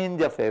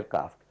range of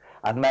aircraft,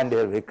 unmanned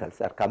air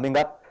vehicles are coming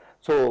up.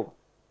 So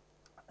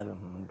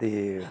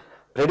the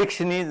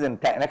prediction is in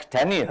next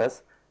 10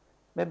 years,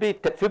 maybe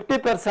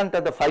 50%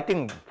 of the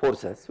fighting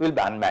forces will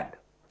be unmanned.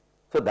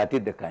 So that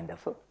is the kind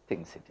of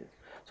things it is.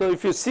 So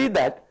if you see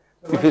that,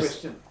 so one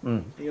question.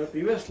 In your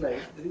previous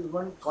slide, there is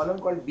one column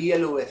called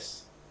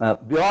BLOS.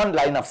 Beyond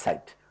line of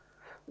sight.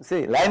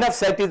 See, line of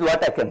sight is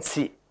what I can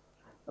see.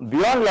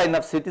 Beyond line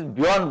of sight is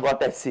beyond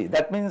what I see.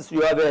 That means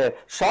you have a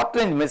short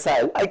range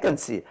missile, I can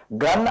see,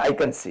 gun I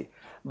can see,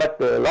 but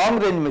long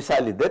range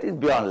missile is there, is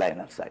beyond line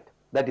of sight.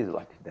 That is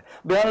what is there.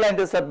 Beyond line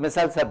of sight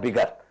missiles are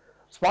bigger.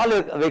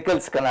 Smaller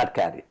vehicles cannot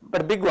carry,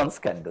 but big ones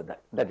can do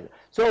that. That is.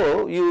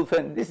 So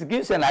this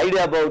gives an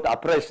idea about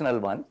operational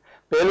ones,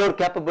 payload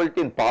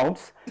capability in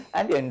pounds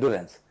and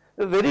endurance.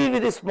 The very,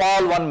 very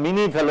small one,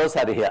 mini fellows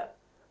are here.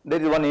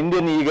 There is one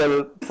Indian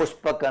Eagle,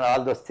 Pushpak and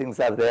all those things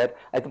are there.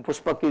 I think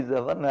Pushpak is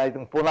the one, I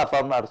think Pune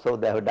Farm or so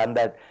they have done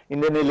that.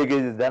 Indian Eagle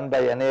is done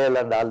by NAL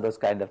and all those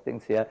kind of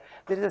things here.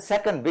 There is a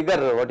second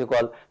bigger, what you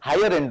call,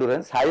 higher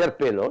endurance, higher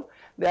payload.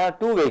 There are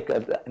two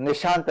vehicles,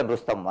 Nishant and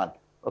Rustam 1.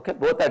 Okay,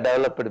 both are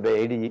developed by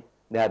ADE,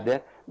 they are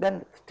there.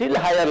 Then still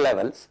higher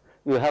levels,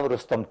 you have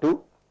Rustam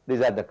 2, these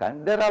are the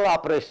kind. They are all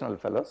operational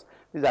fellows,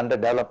 these are under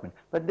development.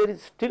 But there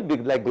is still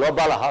big, like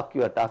Global Hawk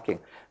you are talking,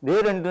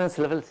 their endurance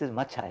levels is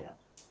much higher,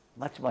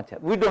 much higher.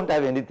 We don't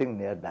have anything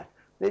near that.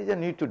 There is a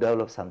need to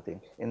develop something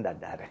in that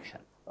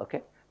direction,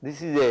 okay.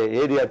 This is an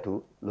area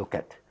to look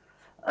at.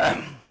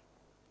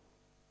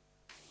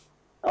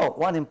 Now,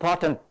 one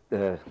important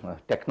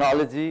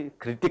technology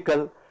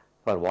critical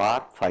for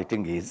war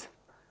fighting is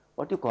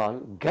what you call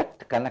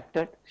get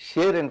connected,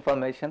 share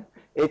information,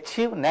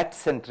 achieve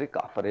net-centric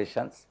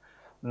operations.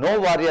 No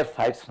warrior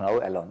fights now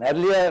alone.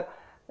 Earlier,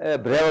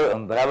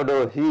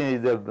 Bravado, he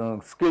is a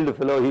skilled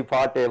fellow, he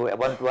fought a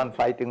one-to-one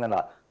fighting and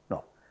all.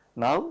 No.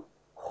 Now,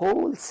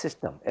 whole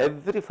system,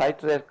 every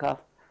fighter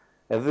aircraft,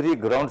 every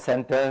ground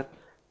center,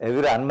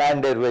 every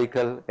unmanned air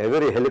vehicle,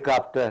 every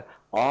helicopter,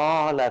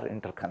 all are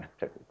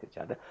interconnected with each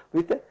other.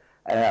 With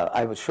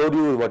I will show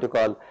you what you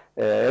call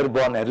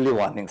airborne early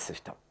warning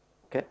system.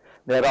 Okay,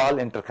 they are all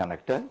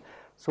interconnected,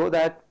 so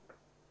that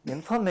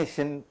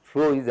information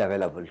flow is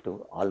available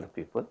to all the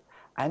people,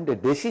 and the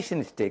decision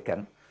is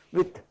taken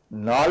with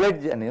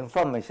knowledge and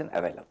information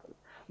available.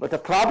 But the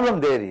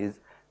problem there is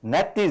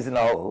net is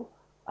now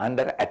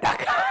under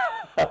attack.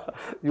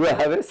 You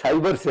have a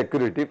cyber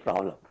security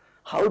problem.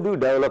 How do you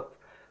develop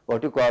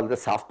what you call the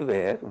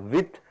software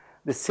with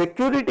the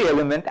security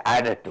element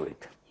added to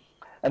it?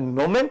 And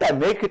the moment I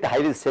make it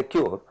highly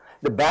secure,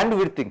 the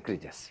bandwidth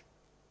increases.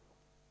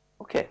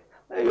 Okay.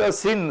 You have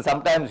seen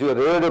sometimes your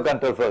radio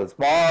control for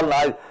small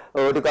noise,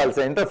 what you call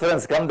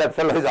interference come, that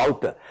fellow is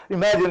out.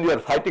 Imagine you are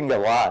fighting a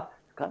war.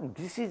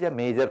 This is a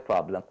major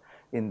problem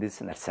in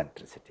this net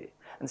centricity.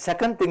 And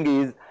second thing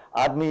is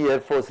Army, Air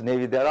Force,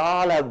 Navy, they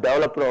all have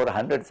developed over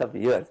hundreds of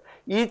years.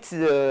 Each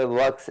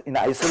works in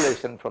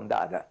isolation from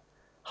the other.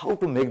 How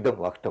to make them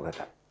work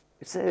together?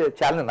 It's a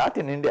challenge, not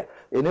in India,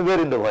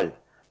 anywhere in the world.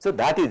 So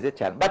that is a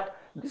challenge. But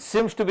this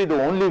seems to be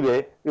the only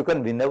way you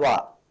can win a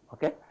war.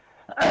 Okay.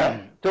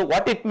 So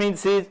what it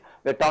means is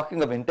we are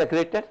talking of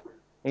integrated,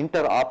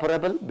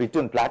 interoperable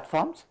between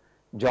platforms,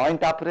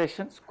 joint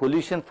operations,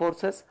 collision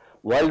forces,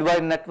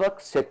 worldwide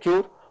networks,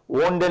 secure,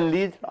 owned and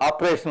leased,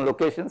 operational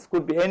locations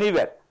could be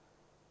anywhere.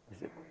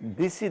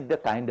 This is the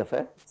kind of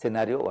a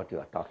scenario what you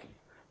are talking.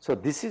 So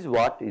this is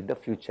what is the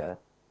future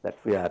that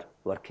we are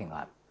working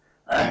on.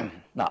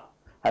 Now,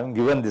 having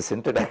given this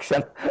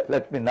introduction,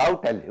 let me now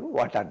tell you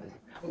what are these.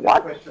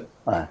 What? Question.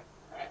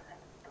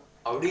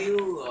 How do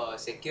you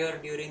secure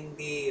during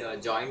the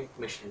joint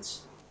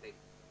missions? Like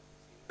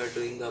you are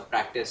doing the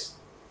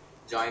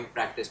joint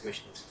practice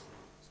missions.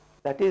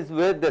 That is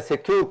where the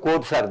secure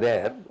codes are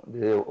there.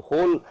 The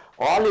whole,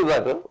 all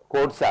your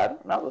codes are.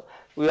 Now,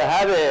 we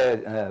have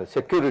a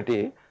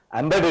security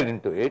embedded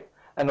into it,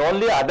 and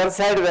only other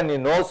side when he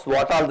knows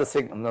what all the,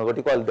 what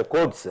you call the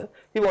codes,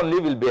 he only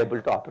will be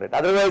able to operate.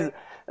 Otherwise,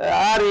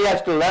 or he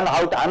has to learn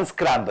how to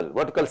unscramble,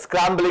 what you call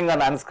scrambling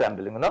and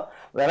unscrambling. You know,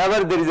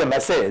 whenever there is a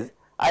message,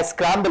 I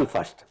scramble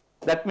first.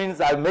 That means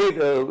I made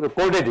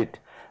coded it.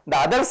 The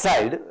other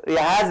side, he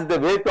has the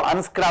way to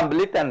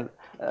unscramble it and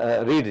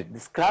read it. The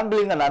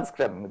scrambling and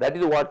unscrambling, that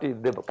is what is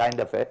the kind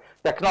of a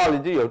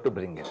technology you have to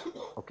bring in.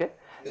 Okay.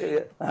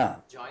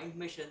 Joint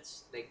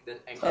missions, like the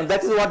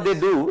that is what they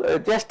do.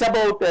 Just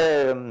about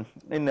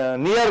in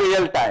near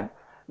real time,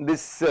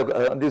 this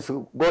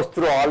goes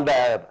through all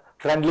the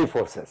friendly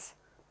forces.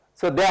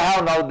 So they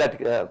have now that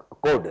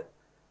code.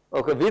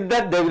 Okay, with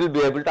that they will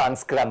be able to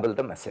unscramble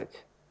the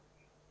message.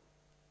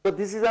 So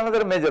this is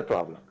another major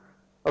problem.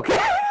 Okay,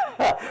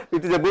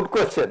 it is a good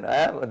question.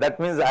 That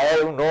means I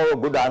have no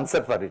good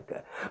answer for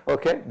it.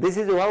 Okay, this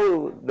is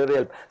how the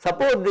real.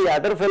 Suppose the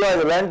other fellow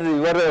has learned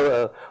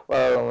your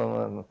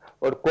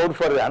code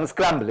for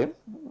unscrambling,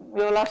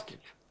 you have lost it.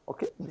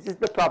 Okay, this is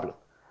the problem.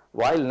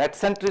 While net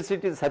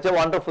centricity is such a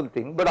wonderful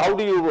thing, but how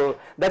do you?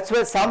 That's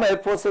why some air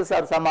forces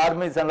or some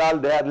armies and all,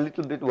 they are a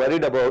little bit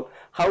worried about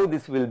how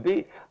this will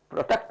be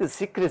protect the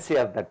secrecy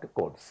of that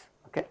codes.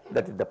 Okay,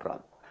 that is the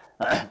problem.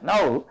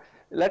 Now,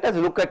 let us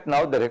look at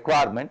now the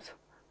requirements.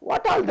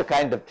 What are the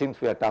kind of things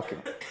we are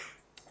talking?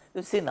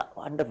 You see now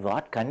under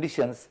what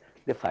conditions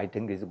the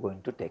fighting is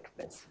going to take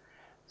place.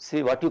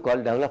 See what you call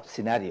develop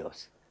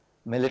scenarios,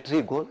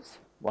 military goals,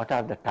 what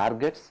are the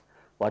targets,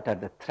 what are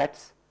the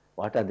threats,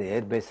 what are the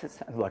air bases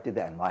and what is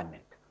the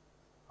environment.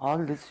 All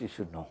this you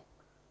should know.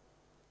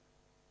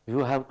 You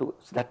have to,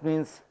 so that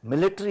means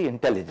military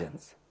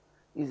intelligence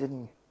is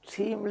an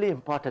extremely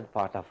important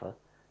part of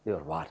your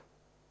war.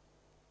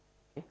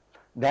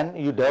 Then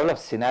you develop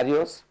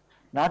scenarios,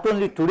 not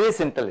only today's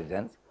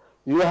intelligence,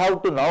 you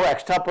have to now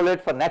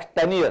extrapolate for next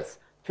 10 years,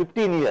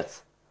 15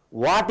 years,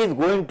 what is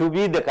going to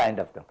be the kind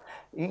of thing,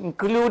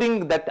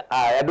 including that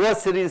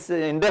adversary's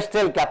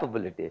industrial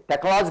capability,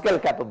 technological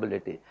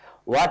capability,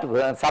 what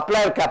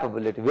supplier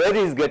capability, where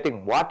he is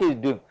getting, what he is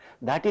doing,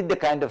 that is the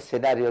kind of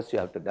scenarios you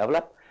have to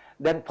develop.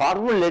 Then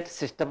formulate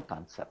system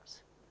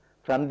concepts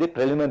from the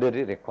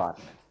preliminary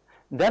requirements.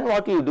 Then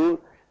what you do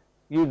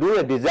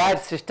a desired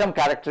system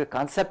character,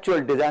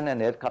 conceptual design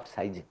and aircraft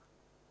sizing.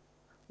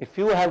 If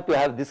you have to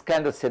have this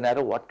kind of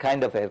scenario, what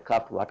kind of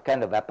aircraft, what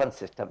kind of weapon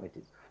system it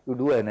is, you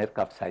do an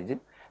aircraft sizing.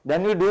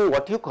 Then you do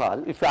what you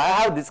call, if I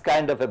have this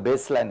kind of a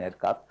baseline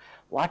aircraft,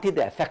 what is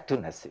the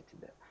effectiveness it is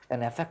there?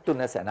 An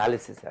effectiveness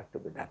analysis has to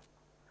be done.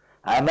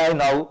 Am I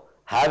now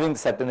having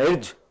certain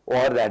edge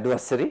over the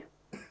adversary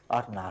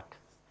or not?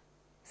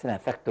 It's an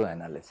effective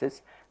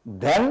analysis.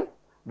 Then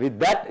with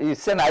that,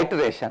 it's an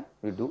iteration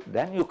you do.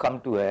 Then you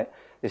come to a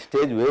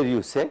stage where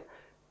you say,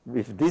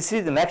 if this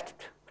is the next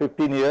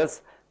 15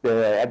 years,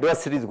 the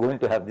adversary is going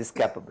to have this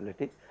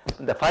capability.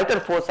 The fighter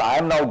force I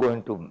am now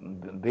going to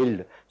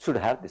build should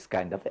have this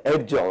kind of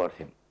edge over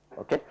him.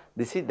 Okay,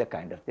 this is the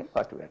kind of thing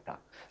what we are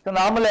talking. So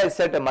normally I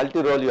said a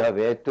multi-role, you have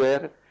air to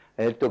air,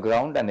 air to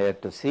ground, and air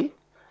to sea.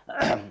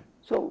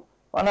 So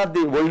one of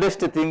the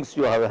oldest things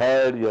you have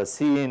heard, you have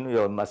seen,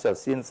 you must have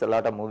seen a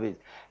lot of movies,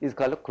 is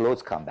called a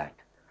close combat,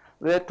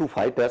 where two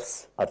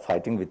fighters are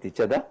fighting with each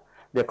other.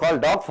 They call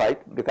dog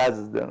fight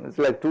because it's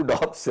like two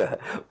dogs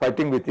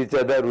fighting with each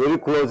other, very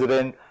close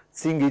range,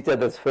 seeing each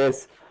other's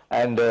face,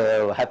 and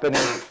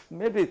happening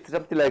maybe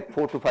something like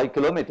 4 to 5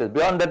 kilometers.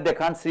 Beyond that, they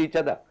can't see each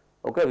other.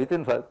 Okay,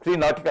 within 3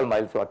 nautical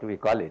miles, what we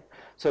call it.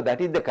 So that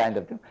is the kind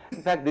of thing.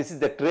 In fact, this is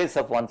the trace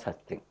of one such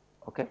thing.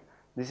 Okay,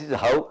 this is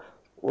how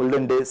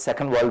olden days,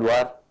 Second World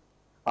War,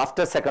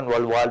 after Second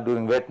World War,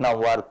 during Vietnam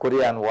War,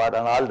 Korean War,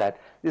 and all that.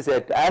 This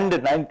and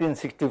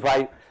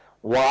 1965.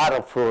 War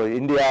of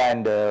India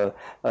and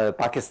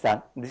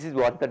Pakistan, this is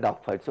what the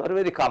dogfights are,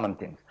 very common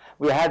things.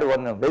 We had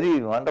one very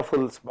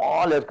wonderful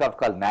small aircraft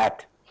called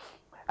NAT,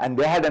 and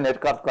they had an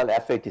aircraft called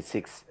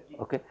F-86.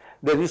 Okay,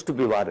 there used to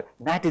be war.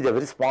 NAT is a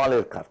very small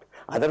aircraft.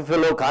 Other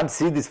fellow can't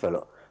see this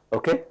fellow.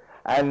 Okay,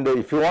 and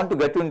if you want to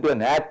get into a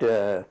NAT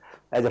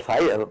as a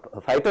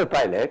fighter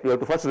pilot, you have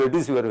to first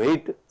reduce your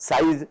weight,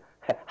 size,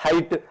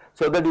 height,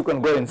 so that you can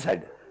go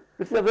inside.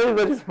 It's a very,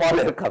 very small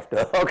aircraft,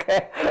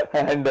 okay.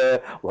 And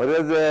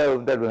whereas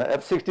that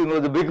F-16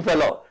 was a big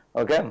fellow,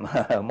 okay,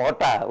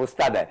 Mota,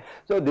 Ustad.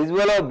 So this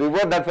fellow,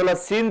 before that fellow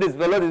seen this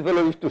fellow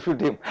used to shoot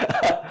him.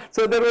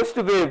 So there was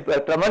to be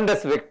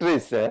tremendous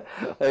victories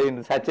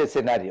in such a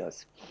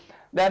scenarios.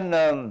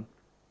 Then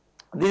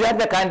these are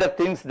the kind of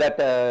things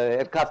that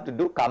aircraft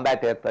do,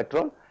 combat air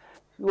patrol.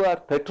 You are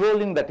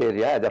patrolling that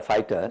area as a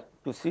fighter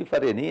to see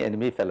for any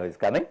enemy fellow is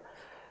coming.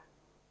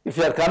 If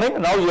you are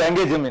coming, now you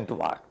engage him into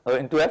war,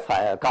 into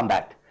a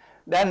combat.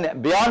 Then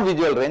beyond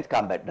visual range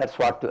combat, that's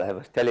what I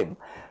was telling.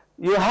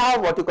 You have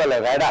what you call a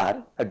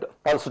radar, a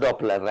pulse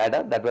Doppler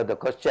radar, that was the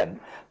question,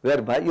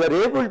 whereby you are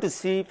able to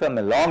see from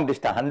a long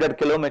distance, 100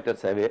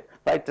 kilometers away,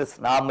 fighters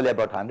normally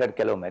about 100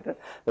 kilometers,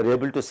 you are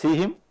able to see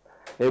him,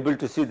 able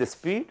to see the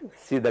speed,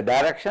 see the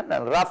direction,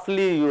 and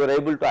roughly you are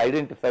able to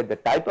identify the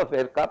type of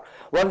aircraft.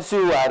 Once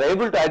you are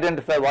able to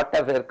identify what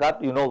type of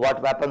aircraft, you know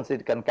what weapons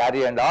it can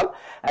carry and all,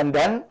 and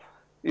then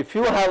if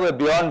you have a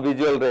beyond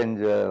visual range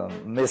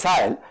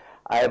missile,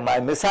 my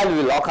missile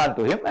will lock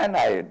onto him and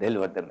I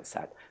deliver the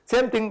missile.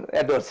 Same thing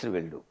adversary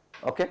will do.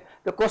 Okay.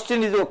 The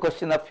question is a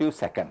question of few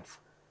seconds.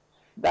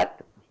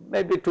 That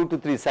maybe 2 to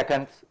 3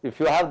 seconds. If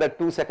you have that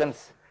 2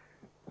 seconds,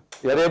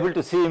 you are able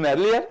to see him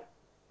earlier,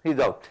 he is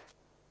out.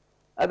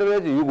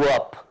 Otherwise, you go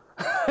up.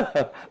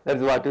 That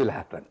is what will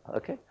happen.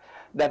 Okay.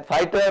 That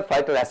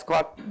fighter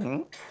escort.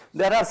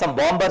 There are some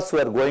bombers who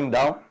are going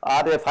down,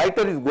 or a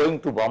fighter is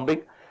going to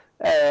bombing.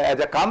 As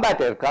a combat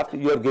aircraft,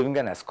 you are giving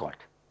an escort,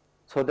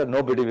 so that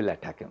nobody will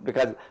attack him,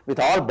 because with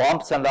all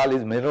bombs and all,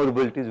 his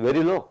maneuverability is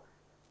very low.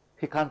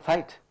 He can't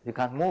fight, he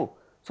can't move.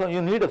 So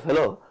you need a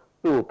fellow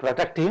to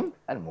protect him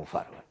and move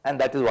forward, and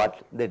that is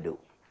what they do.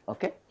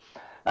 Okay.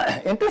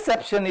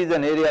 Interception is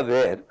an area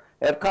where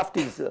aircraft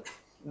is,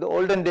 the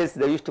olden days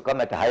they used to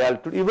come at high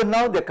altitude, even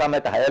now they come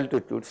at high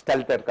altitude,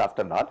 stealth aircraft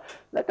and all.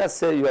 Let us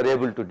say you are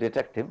able to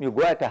detect him, you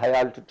go at a high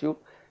altitude,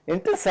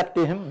 intercept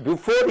him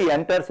before he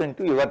enters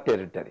into your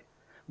territory.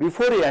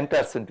 Before he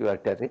enters into your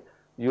territory,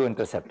 you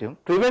intercept him,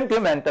 prevent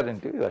him enter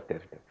into your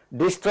territory,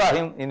 destroy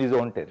him in his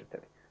own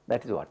territory.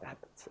 That is what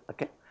happens.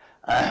 Okay.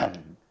 I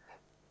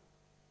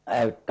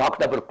have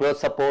talked about close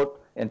support,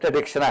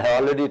 interdiction I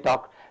have already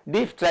talked.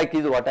 Deep strike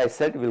is what I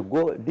said, will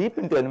go deep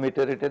into enemy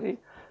territory,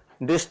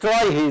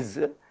 destroy his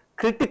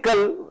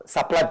critical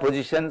supply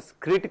positions,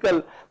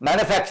 critical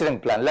manufacturing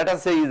plant. Let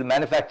us say he is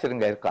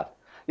manufacturing aircraft.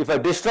 If I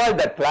destroy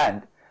that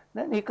plant,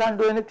 then he can't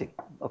do anything.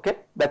 Okay.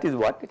 That is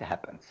what it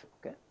happens.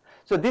 Okay.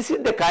 So this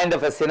is the kind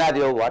of a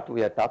scenario what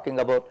we are talking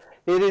about.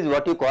 Here is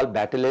what you call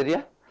battle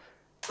area,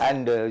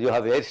 and you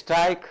have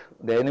airstrike,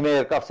 the enemy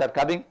aircrafts are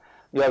coming,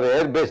 you have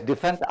air-based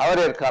defense, our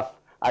aircraft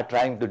are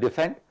trying to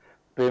defend,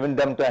 prevent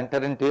them to enter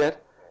into here.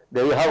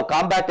 There you have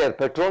combat air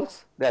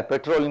patrols, they are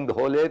patrolling the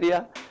whole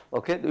area.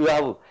 Okay. You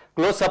have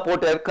close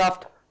support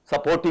aircraft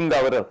supporting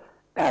our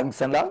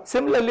tanks and all.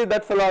 Similarly,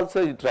 that fellow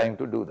also is trying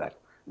to do that.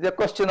 It's a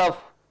question of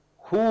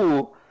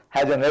who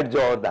has an edge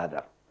over the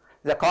other.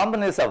 It's a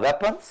combination of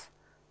weapons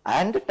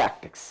and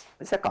tactics.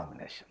 It's a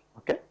combination.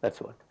 Okay.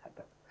 That's what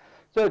happens.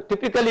 So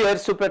typically air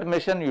super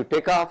mission, you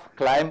take off,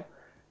 climb,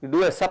 you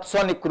do a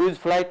subsonic cruise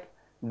flight,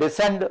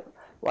 descend.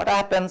 What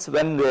happens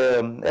when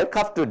the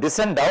aircraft to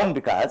descend down,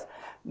 because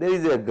there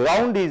is a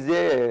ground is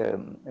a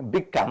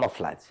big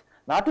camouflage,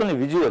 not only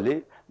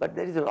visually, but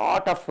there is a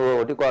lot of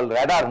what you call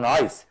radar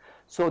noise.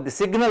 So the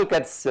signal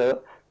gets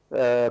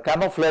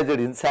camouflaged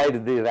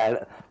inside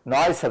the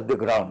noise of the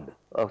ground,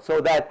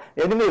 so that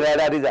enemy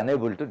radar is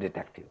unable to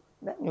detect you.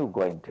 Then you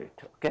go into it.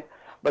 Okay.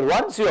 But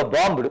once you are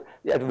bombed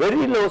at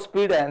very low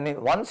speed, and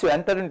once you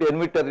enter into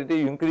enemy territory,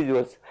 you increase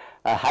your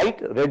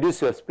height,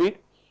 reduce your speed,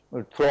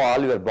 you throw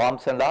all your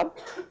bombs and all,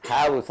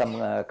 have some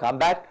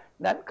combat,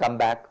 then come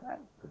back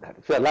and do that.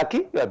 If you are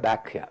lucky, you are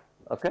back here.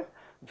 Okay.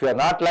 If you are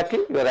not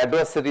lucky, your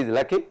adversary is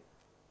lucky,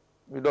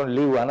 you don't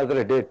leave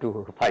another day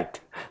to fight.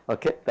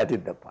 Okay. That is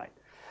the point.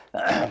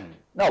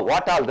 Now,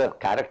 what are the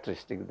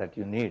characteristics that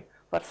you need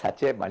for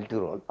such a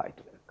multi-role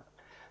fighter?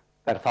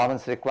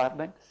 Performance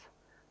requirements,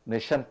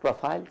 mission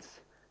profiles,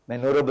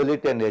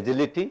 maneuverability and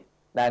agility,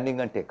 landing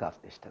and takeoff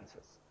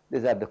distances.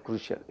 These are the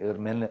crucial, your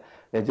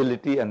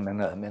agility and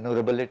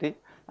maneuverability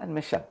and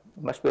mission.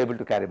 You must be able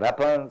to carry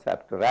weapons,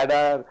 have to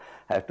radar,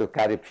 have to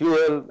carry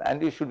fuel,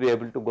 and you should be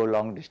able to go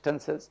long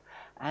distances,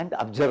 and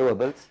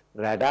observables,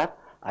 radar,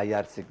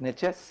 IR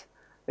signatures.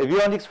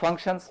 Avionics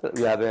functions,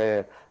 we have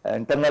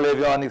internal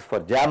avionics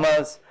for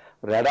jammers,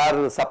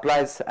 radar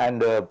supplies,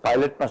 and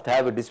pilot must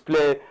have a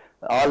display,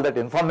 all that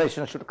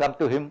information should come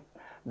to him.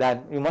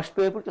 Then you must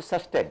be able to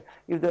sustain.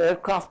 If the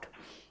aircraft,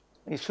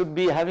 it should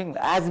be having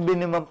as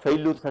minimum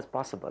failures as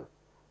possible.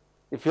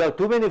 If you have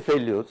too many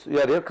failures,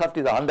 your aircraft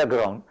is on the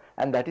ground,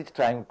 and that is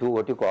trying to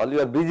what you call, you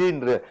are busy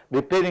in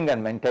repairing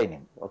and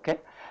maintaining. Okay.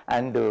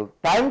 And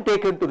time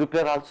taken to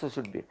repair also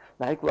should be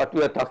like what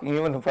we are talking,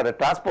 even for a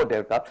transport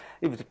aircraft.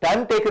 If the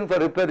time taken for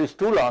repair is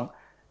too long,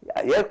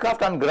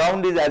 aircraft on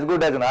ground is as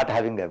good as not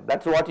having it.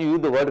 That's what you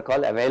use the word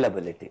called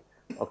availability.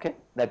 Okay.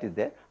 That is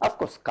there. Of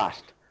course,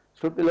 cost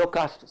should be low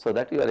cost, so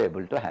that you are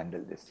able to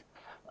handle this.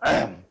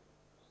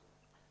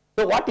 So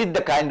So what is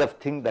the kind of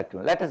thing that,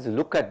 let us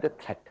look at the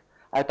threat.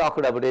 I talked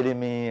about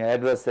enemy,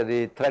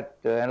 adversary, threat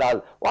and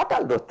all. What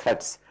are those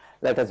threats?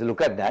 Let us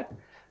look at that.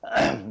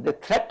 The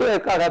threat to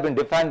aircraft have been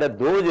defined as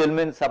those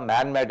elements of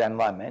man-made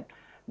environment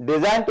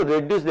designed to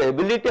reduce the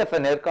ability of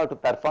an aircraft to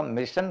perform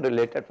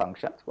mission-related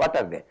functions. What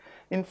are they?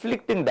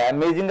 Inflicting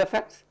damaging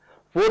effects,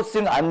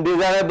 forcing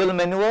undesirable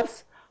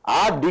maneuvers,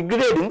 or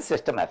degrading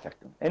system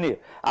effectiveness. Anyway,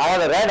 I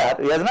have a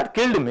radar, he has not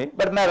killed me,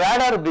 but my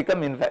radar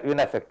become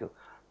ineffective.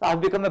 I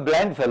have become a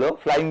blind fellow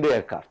flying the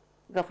aircraft.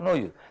 It's of no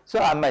use. So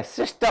my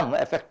system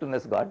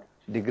effectiveness got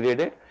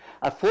degraded.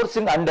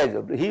 Forcing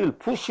undesirable, he will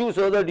push you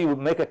so that you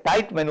make a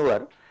tight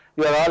maneuver.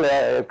 You are all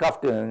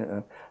aircraft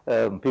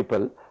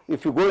people.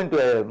 If you go into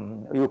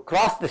you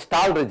cross the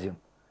stall regime,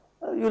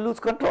 you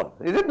lose control,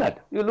 isn't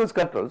that? You lose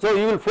control. So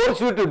he will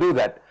force you to do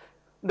that.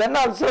 Then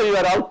also you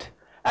are out.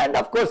 And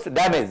of course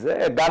damage,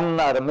 a gun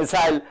or a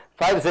missile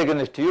fires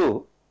against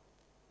you,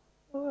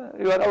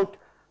 you are out.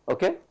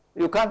 Okay?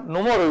 You can't,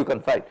 no more you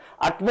can fight.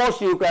 At most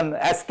you can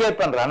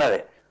escape and run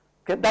away.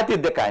 Okay? That is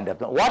the kind of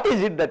thing. What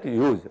is it that you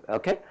use?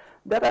 Okay?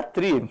 There are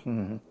three.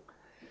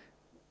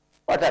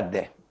 What are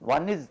they?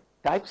 One is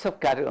types of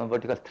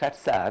what you call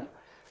threats are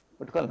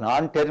what you call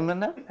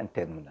non-terminal and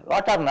terminal.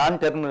 What are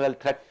non-terminal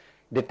threat?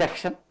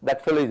 Detection,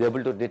 that fellow is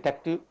able to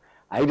detect you.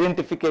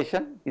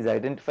 Identification, is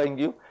identifying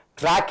you.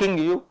 Tracking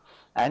you,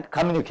 and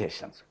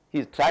communications. He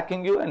is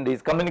tracking you and he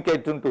is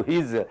communicating to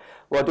his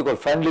what you call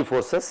friendly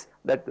forces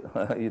that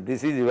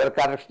this is your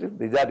characteristics,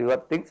 these are your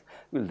things,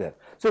 will there.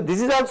 So this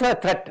is also a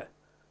threat.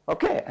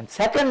 Okay. And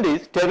second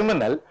is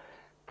terminal,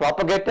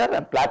 propagator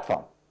and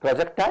platform,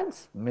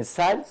 projectiles,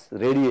 missiles,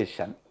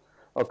 radiation.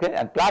 Okay.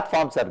 And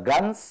platforms are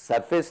guns,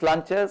 surface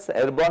launchers,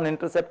 airborne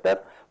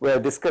interceptor, we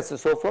have discussed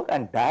so forth,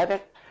 and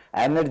direct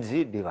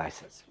energy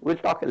devices. We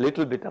will talk a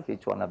little bit of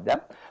each one of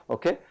them.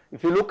 Okay.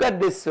 If you look at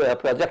these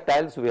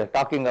projectiles, we are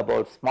talking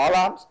about small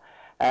arms,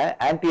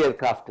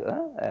 anti-aircraft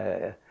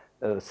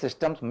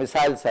systems,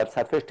 missiles are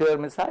surface to air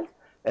missiles,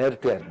 air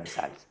to air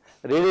missiles.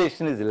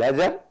 Radiation is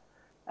laser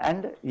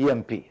and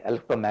EMP,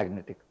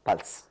 electromagnetic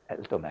pulse,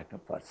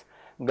 electromagnetic pulse.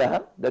 These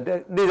are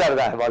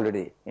the, I have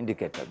already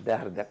indicated, they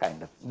are the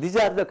kind of, these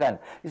are the kind.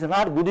 It is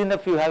not good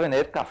enough you have an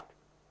aircraft.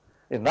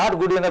 It is not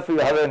good enough you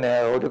have an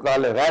what you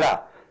call a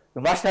radar. You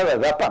must have a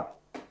weapon,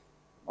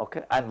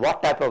 okay, and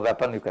what type of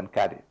weapon you can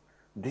carry.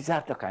 These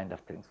are the kind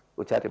of things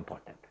which are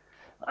important.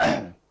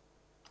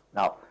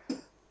 Now,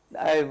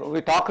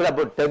 we talked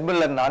about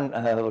terminal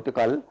and what you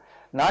call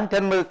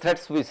non-terminal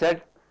threats. We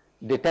said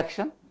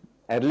detection,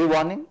 early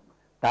warning,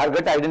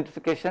 target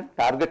identification,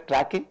 target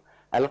tracking,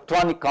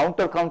 electronic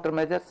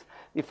countermeasures.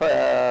 If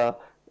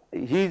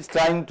he is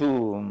trying to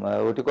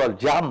what you call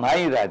jam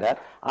my radar,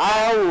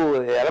 how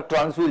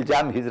electronics will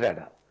jam his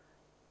radar.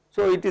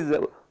 So it is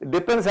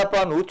depends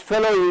upon which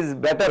fellow is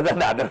better than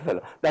the other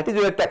fellow. That is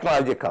where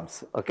technology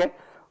comes. Okay,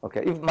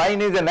 okay. If mine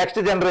is a next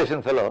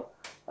generation fellow,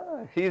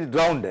 he is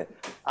drowned.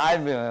 I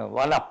am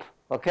one up.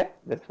 Okay,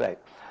 that's right.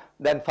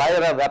 Then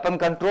fire or weapon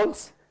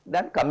controls.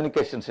 Then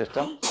communication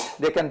system.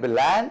 They can be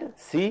land,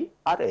 sea,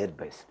 or air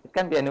based. It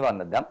can be any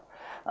one of them.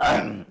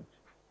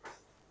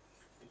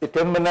 The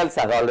terminals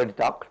I have already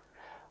talked.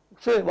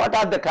 So what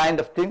are the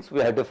kind of things? We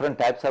have different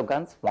types of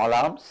guns, small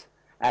arms,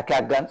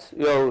 ACAC guns.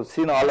 You have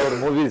seen all our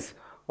movies,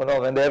 you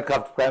know, when the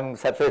aircraft come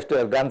surface to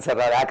air guns or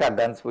ACAC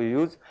guns we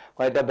use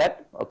quite a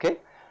bit, okay.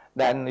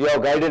 Then you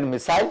have guided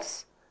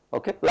missiles,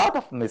 okay, lot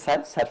of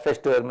missiles, surface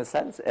to air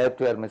missiles, air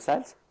to air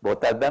missiles,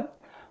 both of them.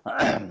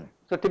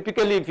 So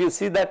typically if you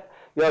see that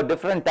you have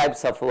different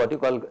types of what you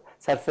call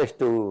surface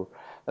to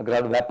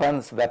ground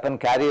weapons, weapon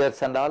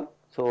carriers and all.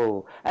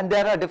 So, and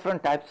there are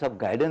different types of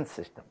guidance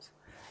systems.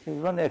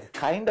 Even a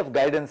kind of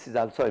guidance is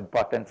also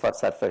important for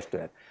surface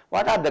to air.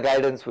 What are the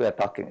guidance we are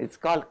talking? It's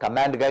called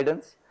command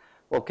guidance.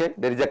 Okay,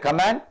 there is a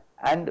command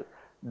and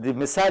the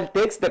missile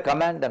takes the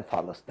command and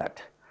follows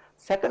that.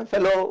 Second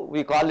fellow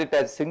we call it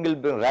as single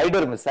beam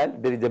rider missile.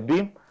 There is a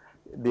beam,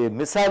 the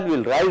missile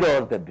will ride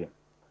over the beam.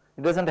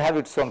 It does not have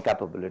its own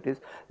capabilities.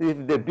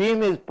 If the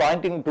beam is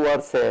pointing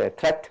towards a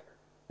threat,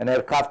 an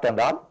aircraft and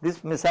all,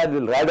 this missile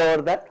will ride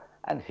over that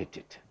and hit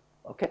it.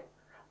 Okay.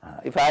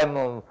 If I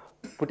am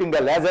putting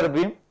a laser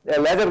beam, a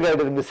laser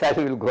guided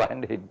missile will go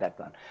and hit that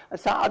one.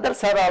 So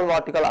others are all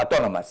what you call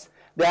autonomous.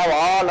 They have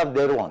all of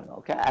their own.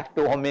 Okay,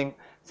 active homing,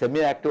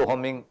 semi-active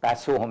homing,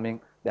 passive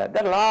homing. There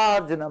are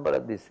large number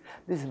of these.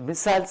 These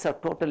missiles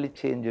have totally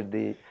changed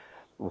the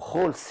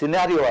whole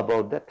scenario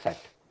about the threat.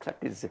 Threat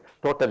is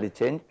totally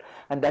changed,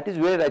 and that is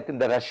where I think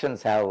the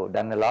Russians have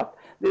done a lot.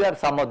 These are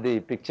some of the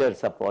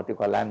pictures of what you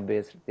call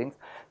land-based things.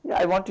 Yeah,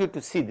 I want you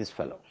to see this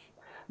fellow.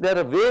 There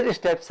are various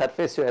types of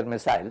surface to air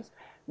missiles.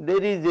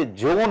 There is a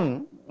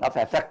zone of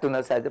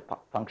effectiveness as a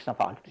function of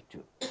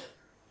altitude.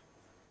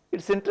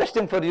 It's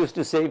interesting for you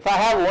to say, if I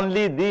have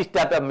only these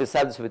type of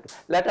missiles with,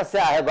 let us say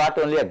I have got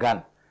only a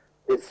gun,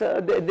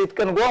 it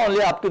can go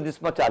only up to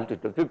this much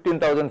altitude,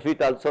 15,000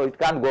 feet also, it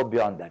can't go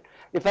beyond that.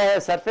 If I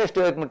have surface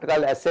to air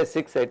material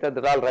SA-6,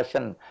 they're all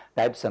Russian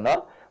types and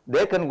all,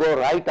 they can go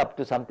right up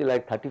to something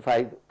like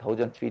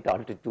 35,000 feet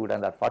altitude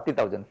and at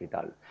 40,000 feet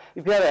altitude.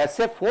 If you have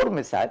SF-4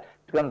 missile,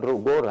 it can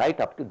go right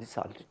up to this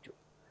altitude.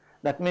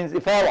 That means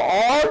if I have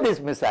all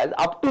these missiles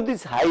up to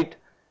this height,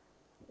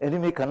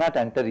 enemy cannot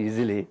enter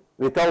easily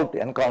without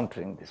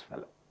encountering this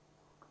fellow.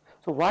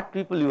 So what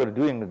people you were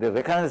doing, the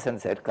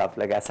reconnaissance aircraft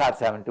like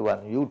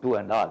SR-71, U-2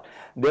 and all,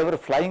 they were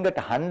flying at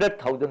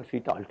 100,000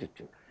 feet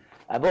altitude,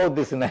 above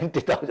this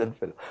 90,000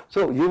 fellow.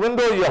 So even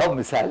though you have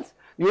missiles,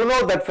 you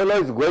know that fellow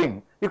is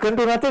going, you can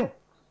do nothing.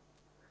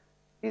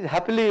 He is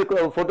happily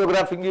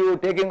photographing you,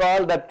 taking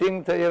all that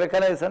things,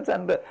 reconnaissance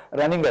and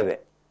running away.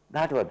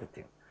 That was the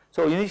thing.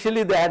 So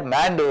initially they had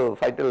manned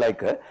fighter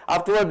like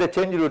afterwards they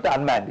changed it to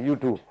unmanned,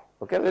 U-2,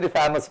 okay, very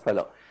famous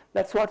fellow.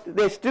 That's what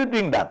they are still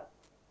being done.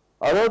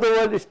 All over the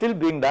world is still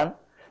being done.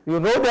 You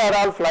know they are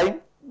all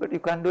flying, but you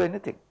can't do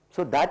anything.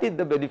 So that is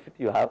the benefit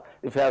you have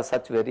if you have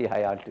such very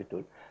high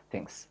altitude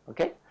things,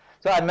 okay.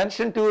 So I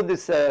mentioned to you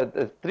this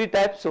three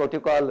types, what you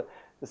call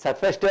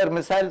surface to air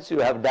missiles. You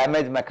have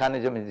damage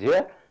mechanism is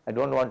here. I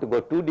don't want to go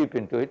too deep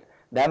into it.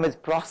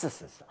 Damage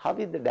processes. How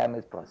is the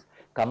damage process?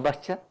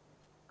 Combustion,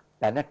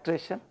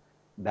 penetration,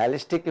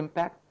 ballistic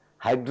impact,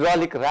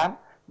 hydraulic ram,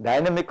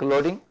 dynamic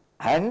loading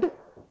and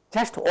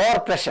just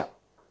overpressure.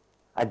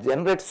 I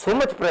generate so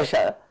much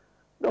pressure,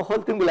 the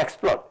whole thing will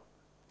explode.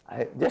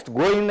 I just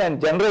go in and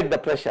generate the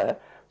pressure,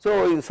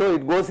 so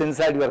it goes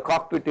inside your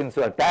cockpit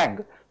into a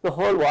tank, the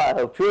whole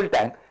fuel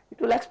tank, it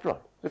will explode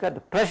because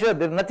the pressure,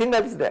 there is nothing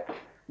else there,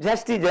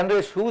 just it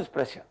generates huge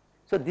pressure.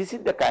 So this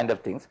is the kind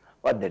of things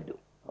what they do,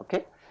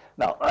 okay.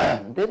 Now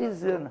there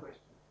is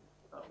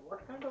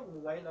what kind of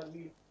missile are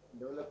we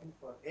developing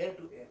for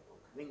air-to-air?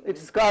 It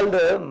is called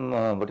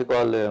what you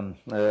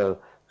call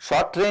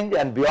short range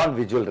and beyond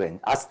visual range.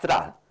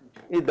 Astra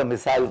is the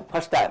missile.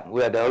 First time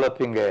we are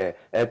developing a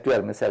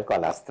air-to-air missile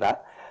called Astra.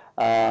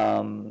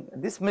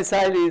 This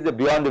missile is a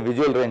beyond the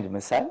visual range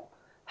missile.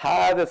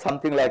 Has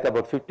something like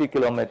about 50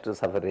 kilometers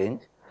of a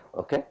range.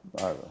 Okay,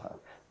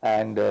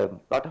 and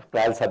lot of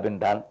trials have been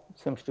done.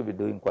 Seems to be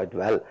doing quite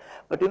well.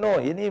 But you know,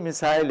 any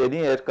missile, any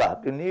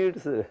aircraft, it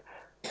needs a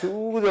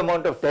huge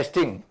amount of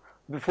testing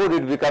before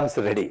it becomes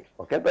ready,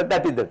 okay, but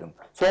that is the thing.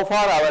 So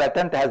far our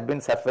attempt has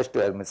been surface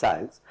to air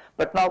missiles,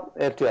 but now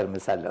air to air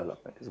missile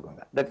development is going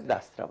on. That is the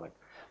Astra one.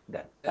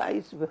 Then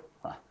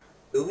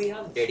do we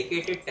have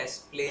dedicated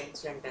test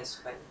planes and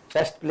test pilots?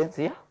 Test planes,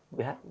 yeah,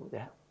 we have.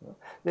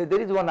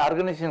 There is one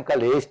organization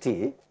called AST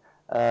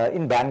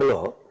in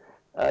Bangalore.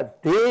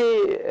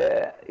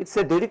 It's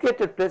a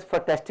dedicated place for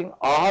testing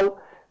all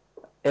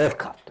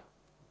aircraft.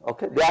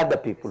 Okay, they are the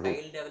people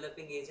Missile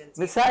developing agency.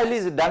 Missile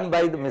is done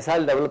by the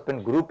missile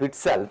development group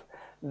itself.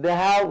 They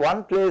have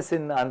one place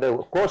on the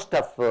coast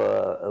of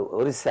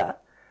Orissa.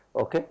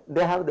 Okay,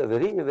 they have the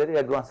very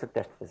advanced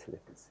test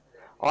facilities.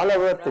 All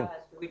our things.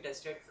 Has to be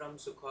tested from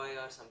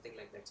Sukhoi or something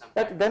like that.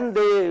 But then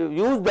they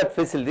use that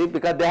facility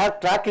because they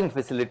have tracking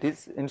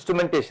facilities,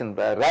 instrumentation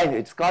range.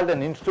 It's called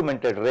an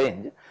instrumented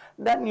range.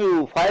 Then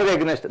you fire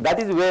against. That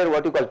is where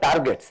what you call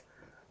targets.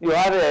 You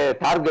have a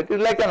target.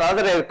 It's like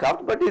another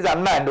aircraft, but it's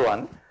unmanned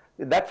one.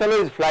 That fellow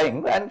is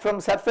flying, and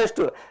from surface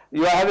to,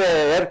 you have a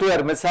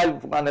air-to-air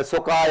missile on a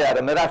Sukhoi or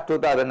a Mirage 2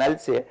 or an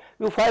LCA,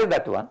 you fire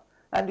that one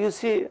and you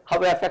see how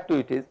effective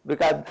it is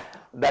because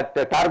that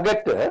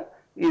target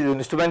is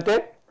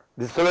instrumented,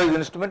 this fellow is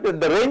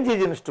instrumented, the range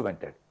is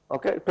instrumented,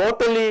 okay.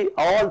 Totally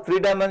all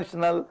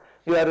three-dimensional,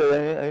 you are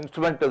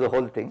instrumented the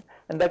whole thing,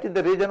 and that is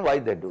the reason why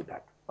they do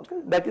that, okay.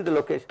 That is the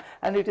location,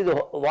 and it is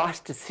a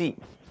vast sea.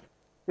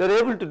 You are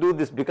able to do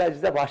this because it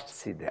is a vast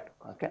sea there,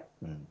 okay.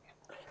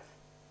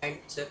 And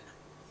sir,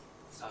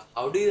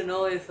 how do you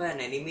know if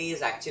an enemy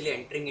is actually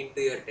entering into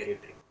your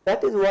territory?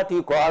 That is what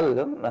you call,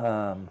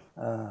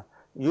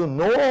 you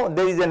know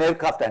there is an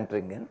aircraft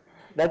entering in.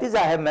 That is,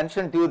 I have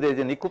mentioned to you, there is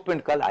an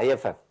equipment called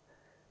IFF,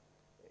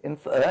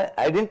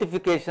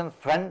 identification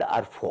friend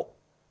or foe.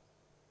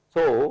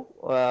 So,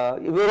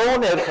 your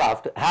own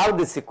aircraft have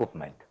this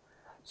equipment.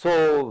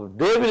 So,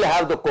 they will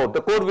have the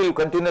code will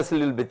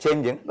continuously be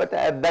changing, but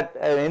at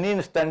any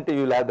instant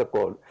you will have the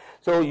code.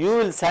 So, you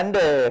will send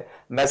a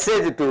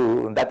message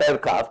to that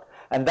aircraft,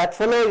 and that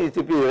fellow is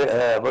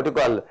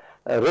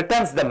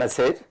returns the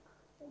message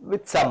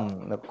with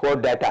some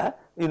code data,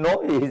 you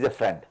know he is a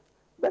friend,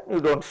 then you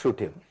don't shoot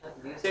him.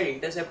 You said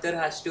interceptor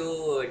has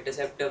to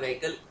intercept a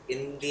vehicle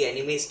in the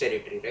enemy's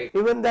territory, right?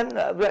 Even then,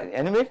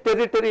 enemy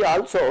territory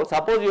also,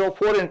 suppose you have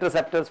 4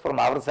 interceptors from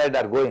our side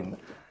are going,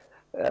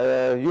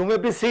 you may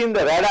be seeing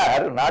the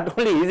radar, not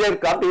only his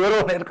aircraft, your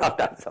own aircraft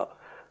also.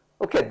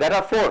 Okay, there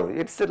are 4.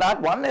 It's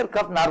not one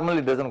aircraft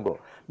normally doesn't go.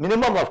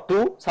 Minimum of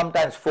 2,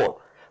 sometimes 4.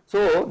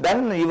 So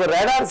then your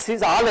radar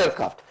sees all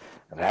aircraft.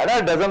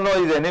 Radar doesn't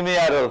know is enemy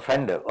or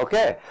friend.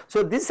 Okay.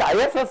 So this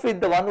IFF is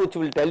the one which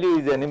will tell you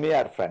is enemy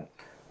or friend.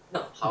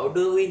 Now, how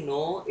do we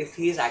know if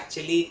he is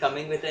actually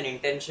coming with an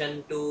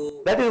intention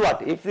to... That is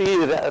what, if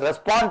he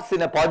responds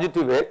in a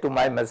positive way to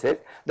my message,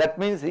 that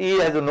means he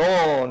has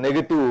no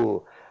negative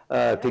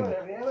thing.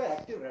 We have an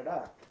active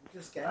radar which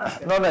Just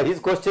can. No, his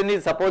question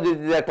is, suppose it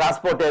is a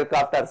transport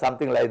aircraft or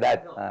something like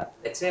that. No,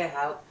 let's say I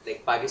have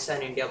like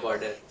Pakistan-India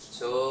border,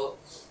 so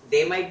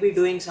they might be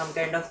doing some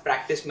kind of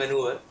practice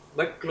maneuver,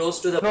 but close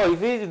to the. No,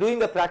 if he is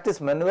doing a practice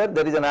maneuver,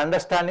 there is an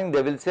understanding.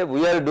 They will say,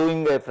 we are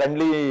doing a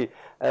friendly,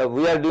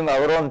 we are doing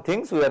our own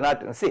things. We are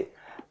not. See,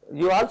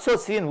 you also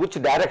see in which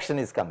direction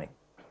is coming,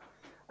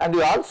 and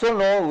you also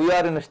know we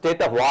are in a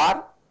state of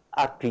war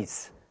or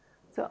peace.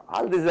 So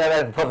all these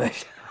are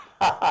information.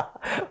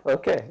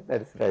 Okay,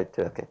 that is right.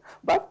 Okay,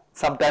 but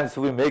sometimes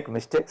we make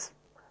mistakes.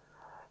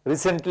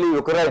 Recently,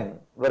 Ukraine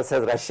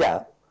versus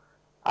Russia,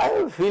 I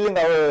am feeling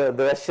the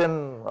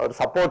Russian or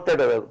supported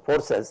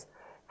forces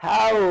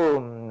have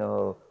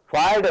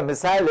fired a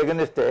missile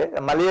against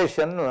a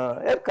Malaysian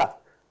aircraft.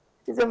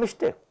 It's a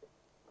mistake.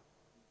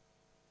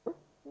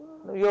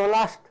 You have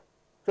lost.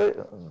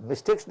 So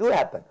mistakes do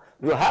happen.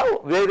 You have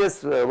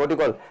various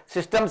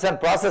systems and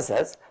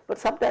processes, but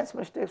sometimes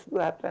mistakes do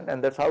happen,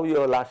 and that's how you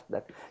have lost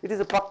that. It is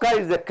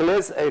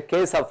a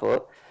case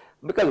of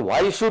because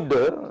why should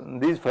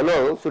these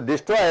fellows should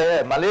destroy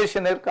a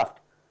Malaysian aircraft?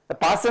 A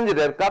passenger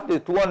aircraft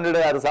is 200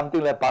 or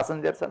something like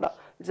passengers and all.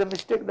 It's a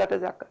mistake that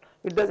has occurred.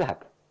 It does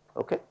happen.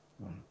 Okay.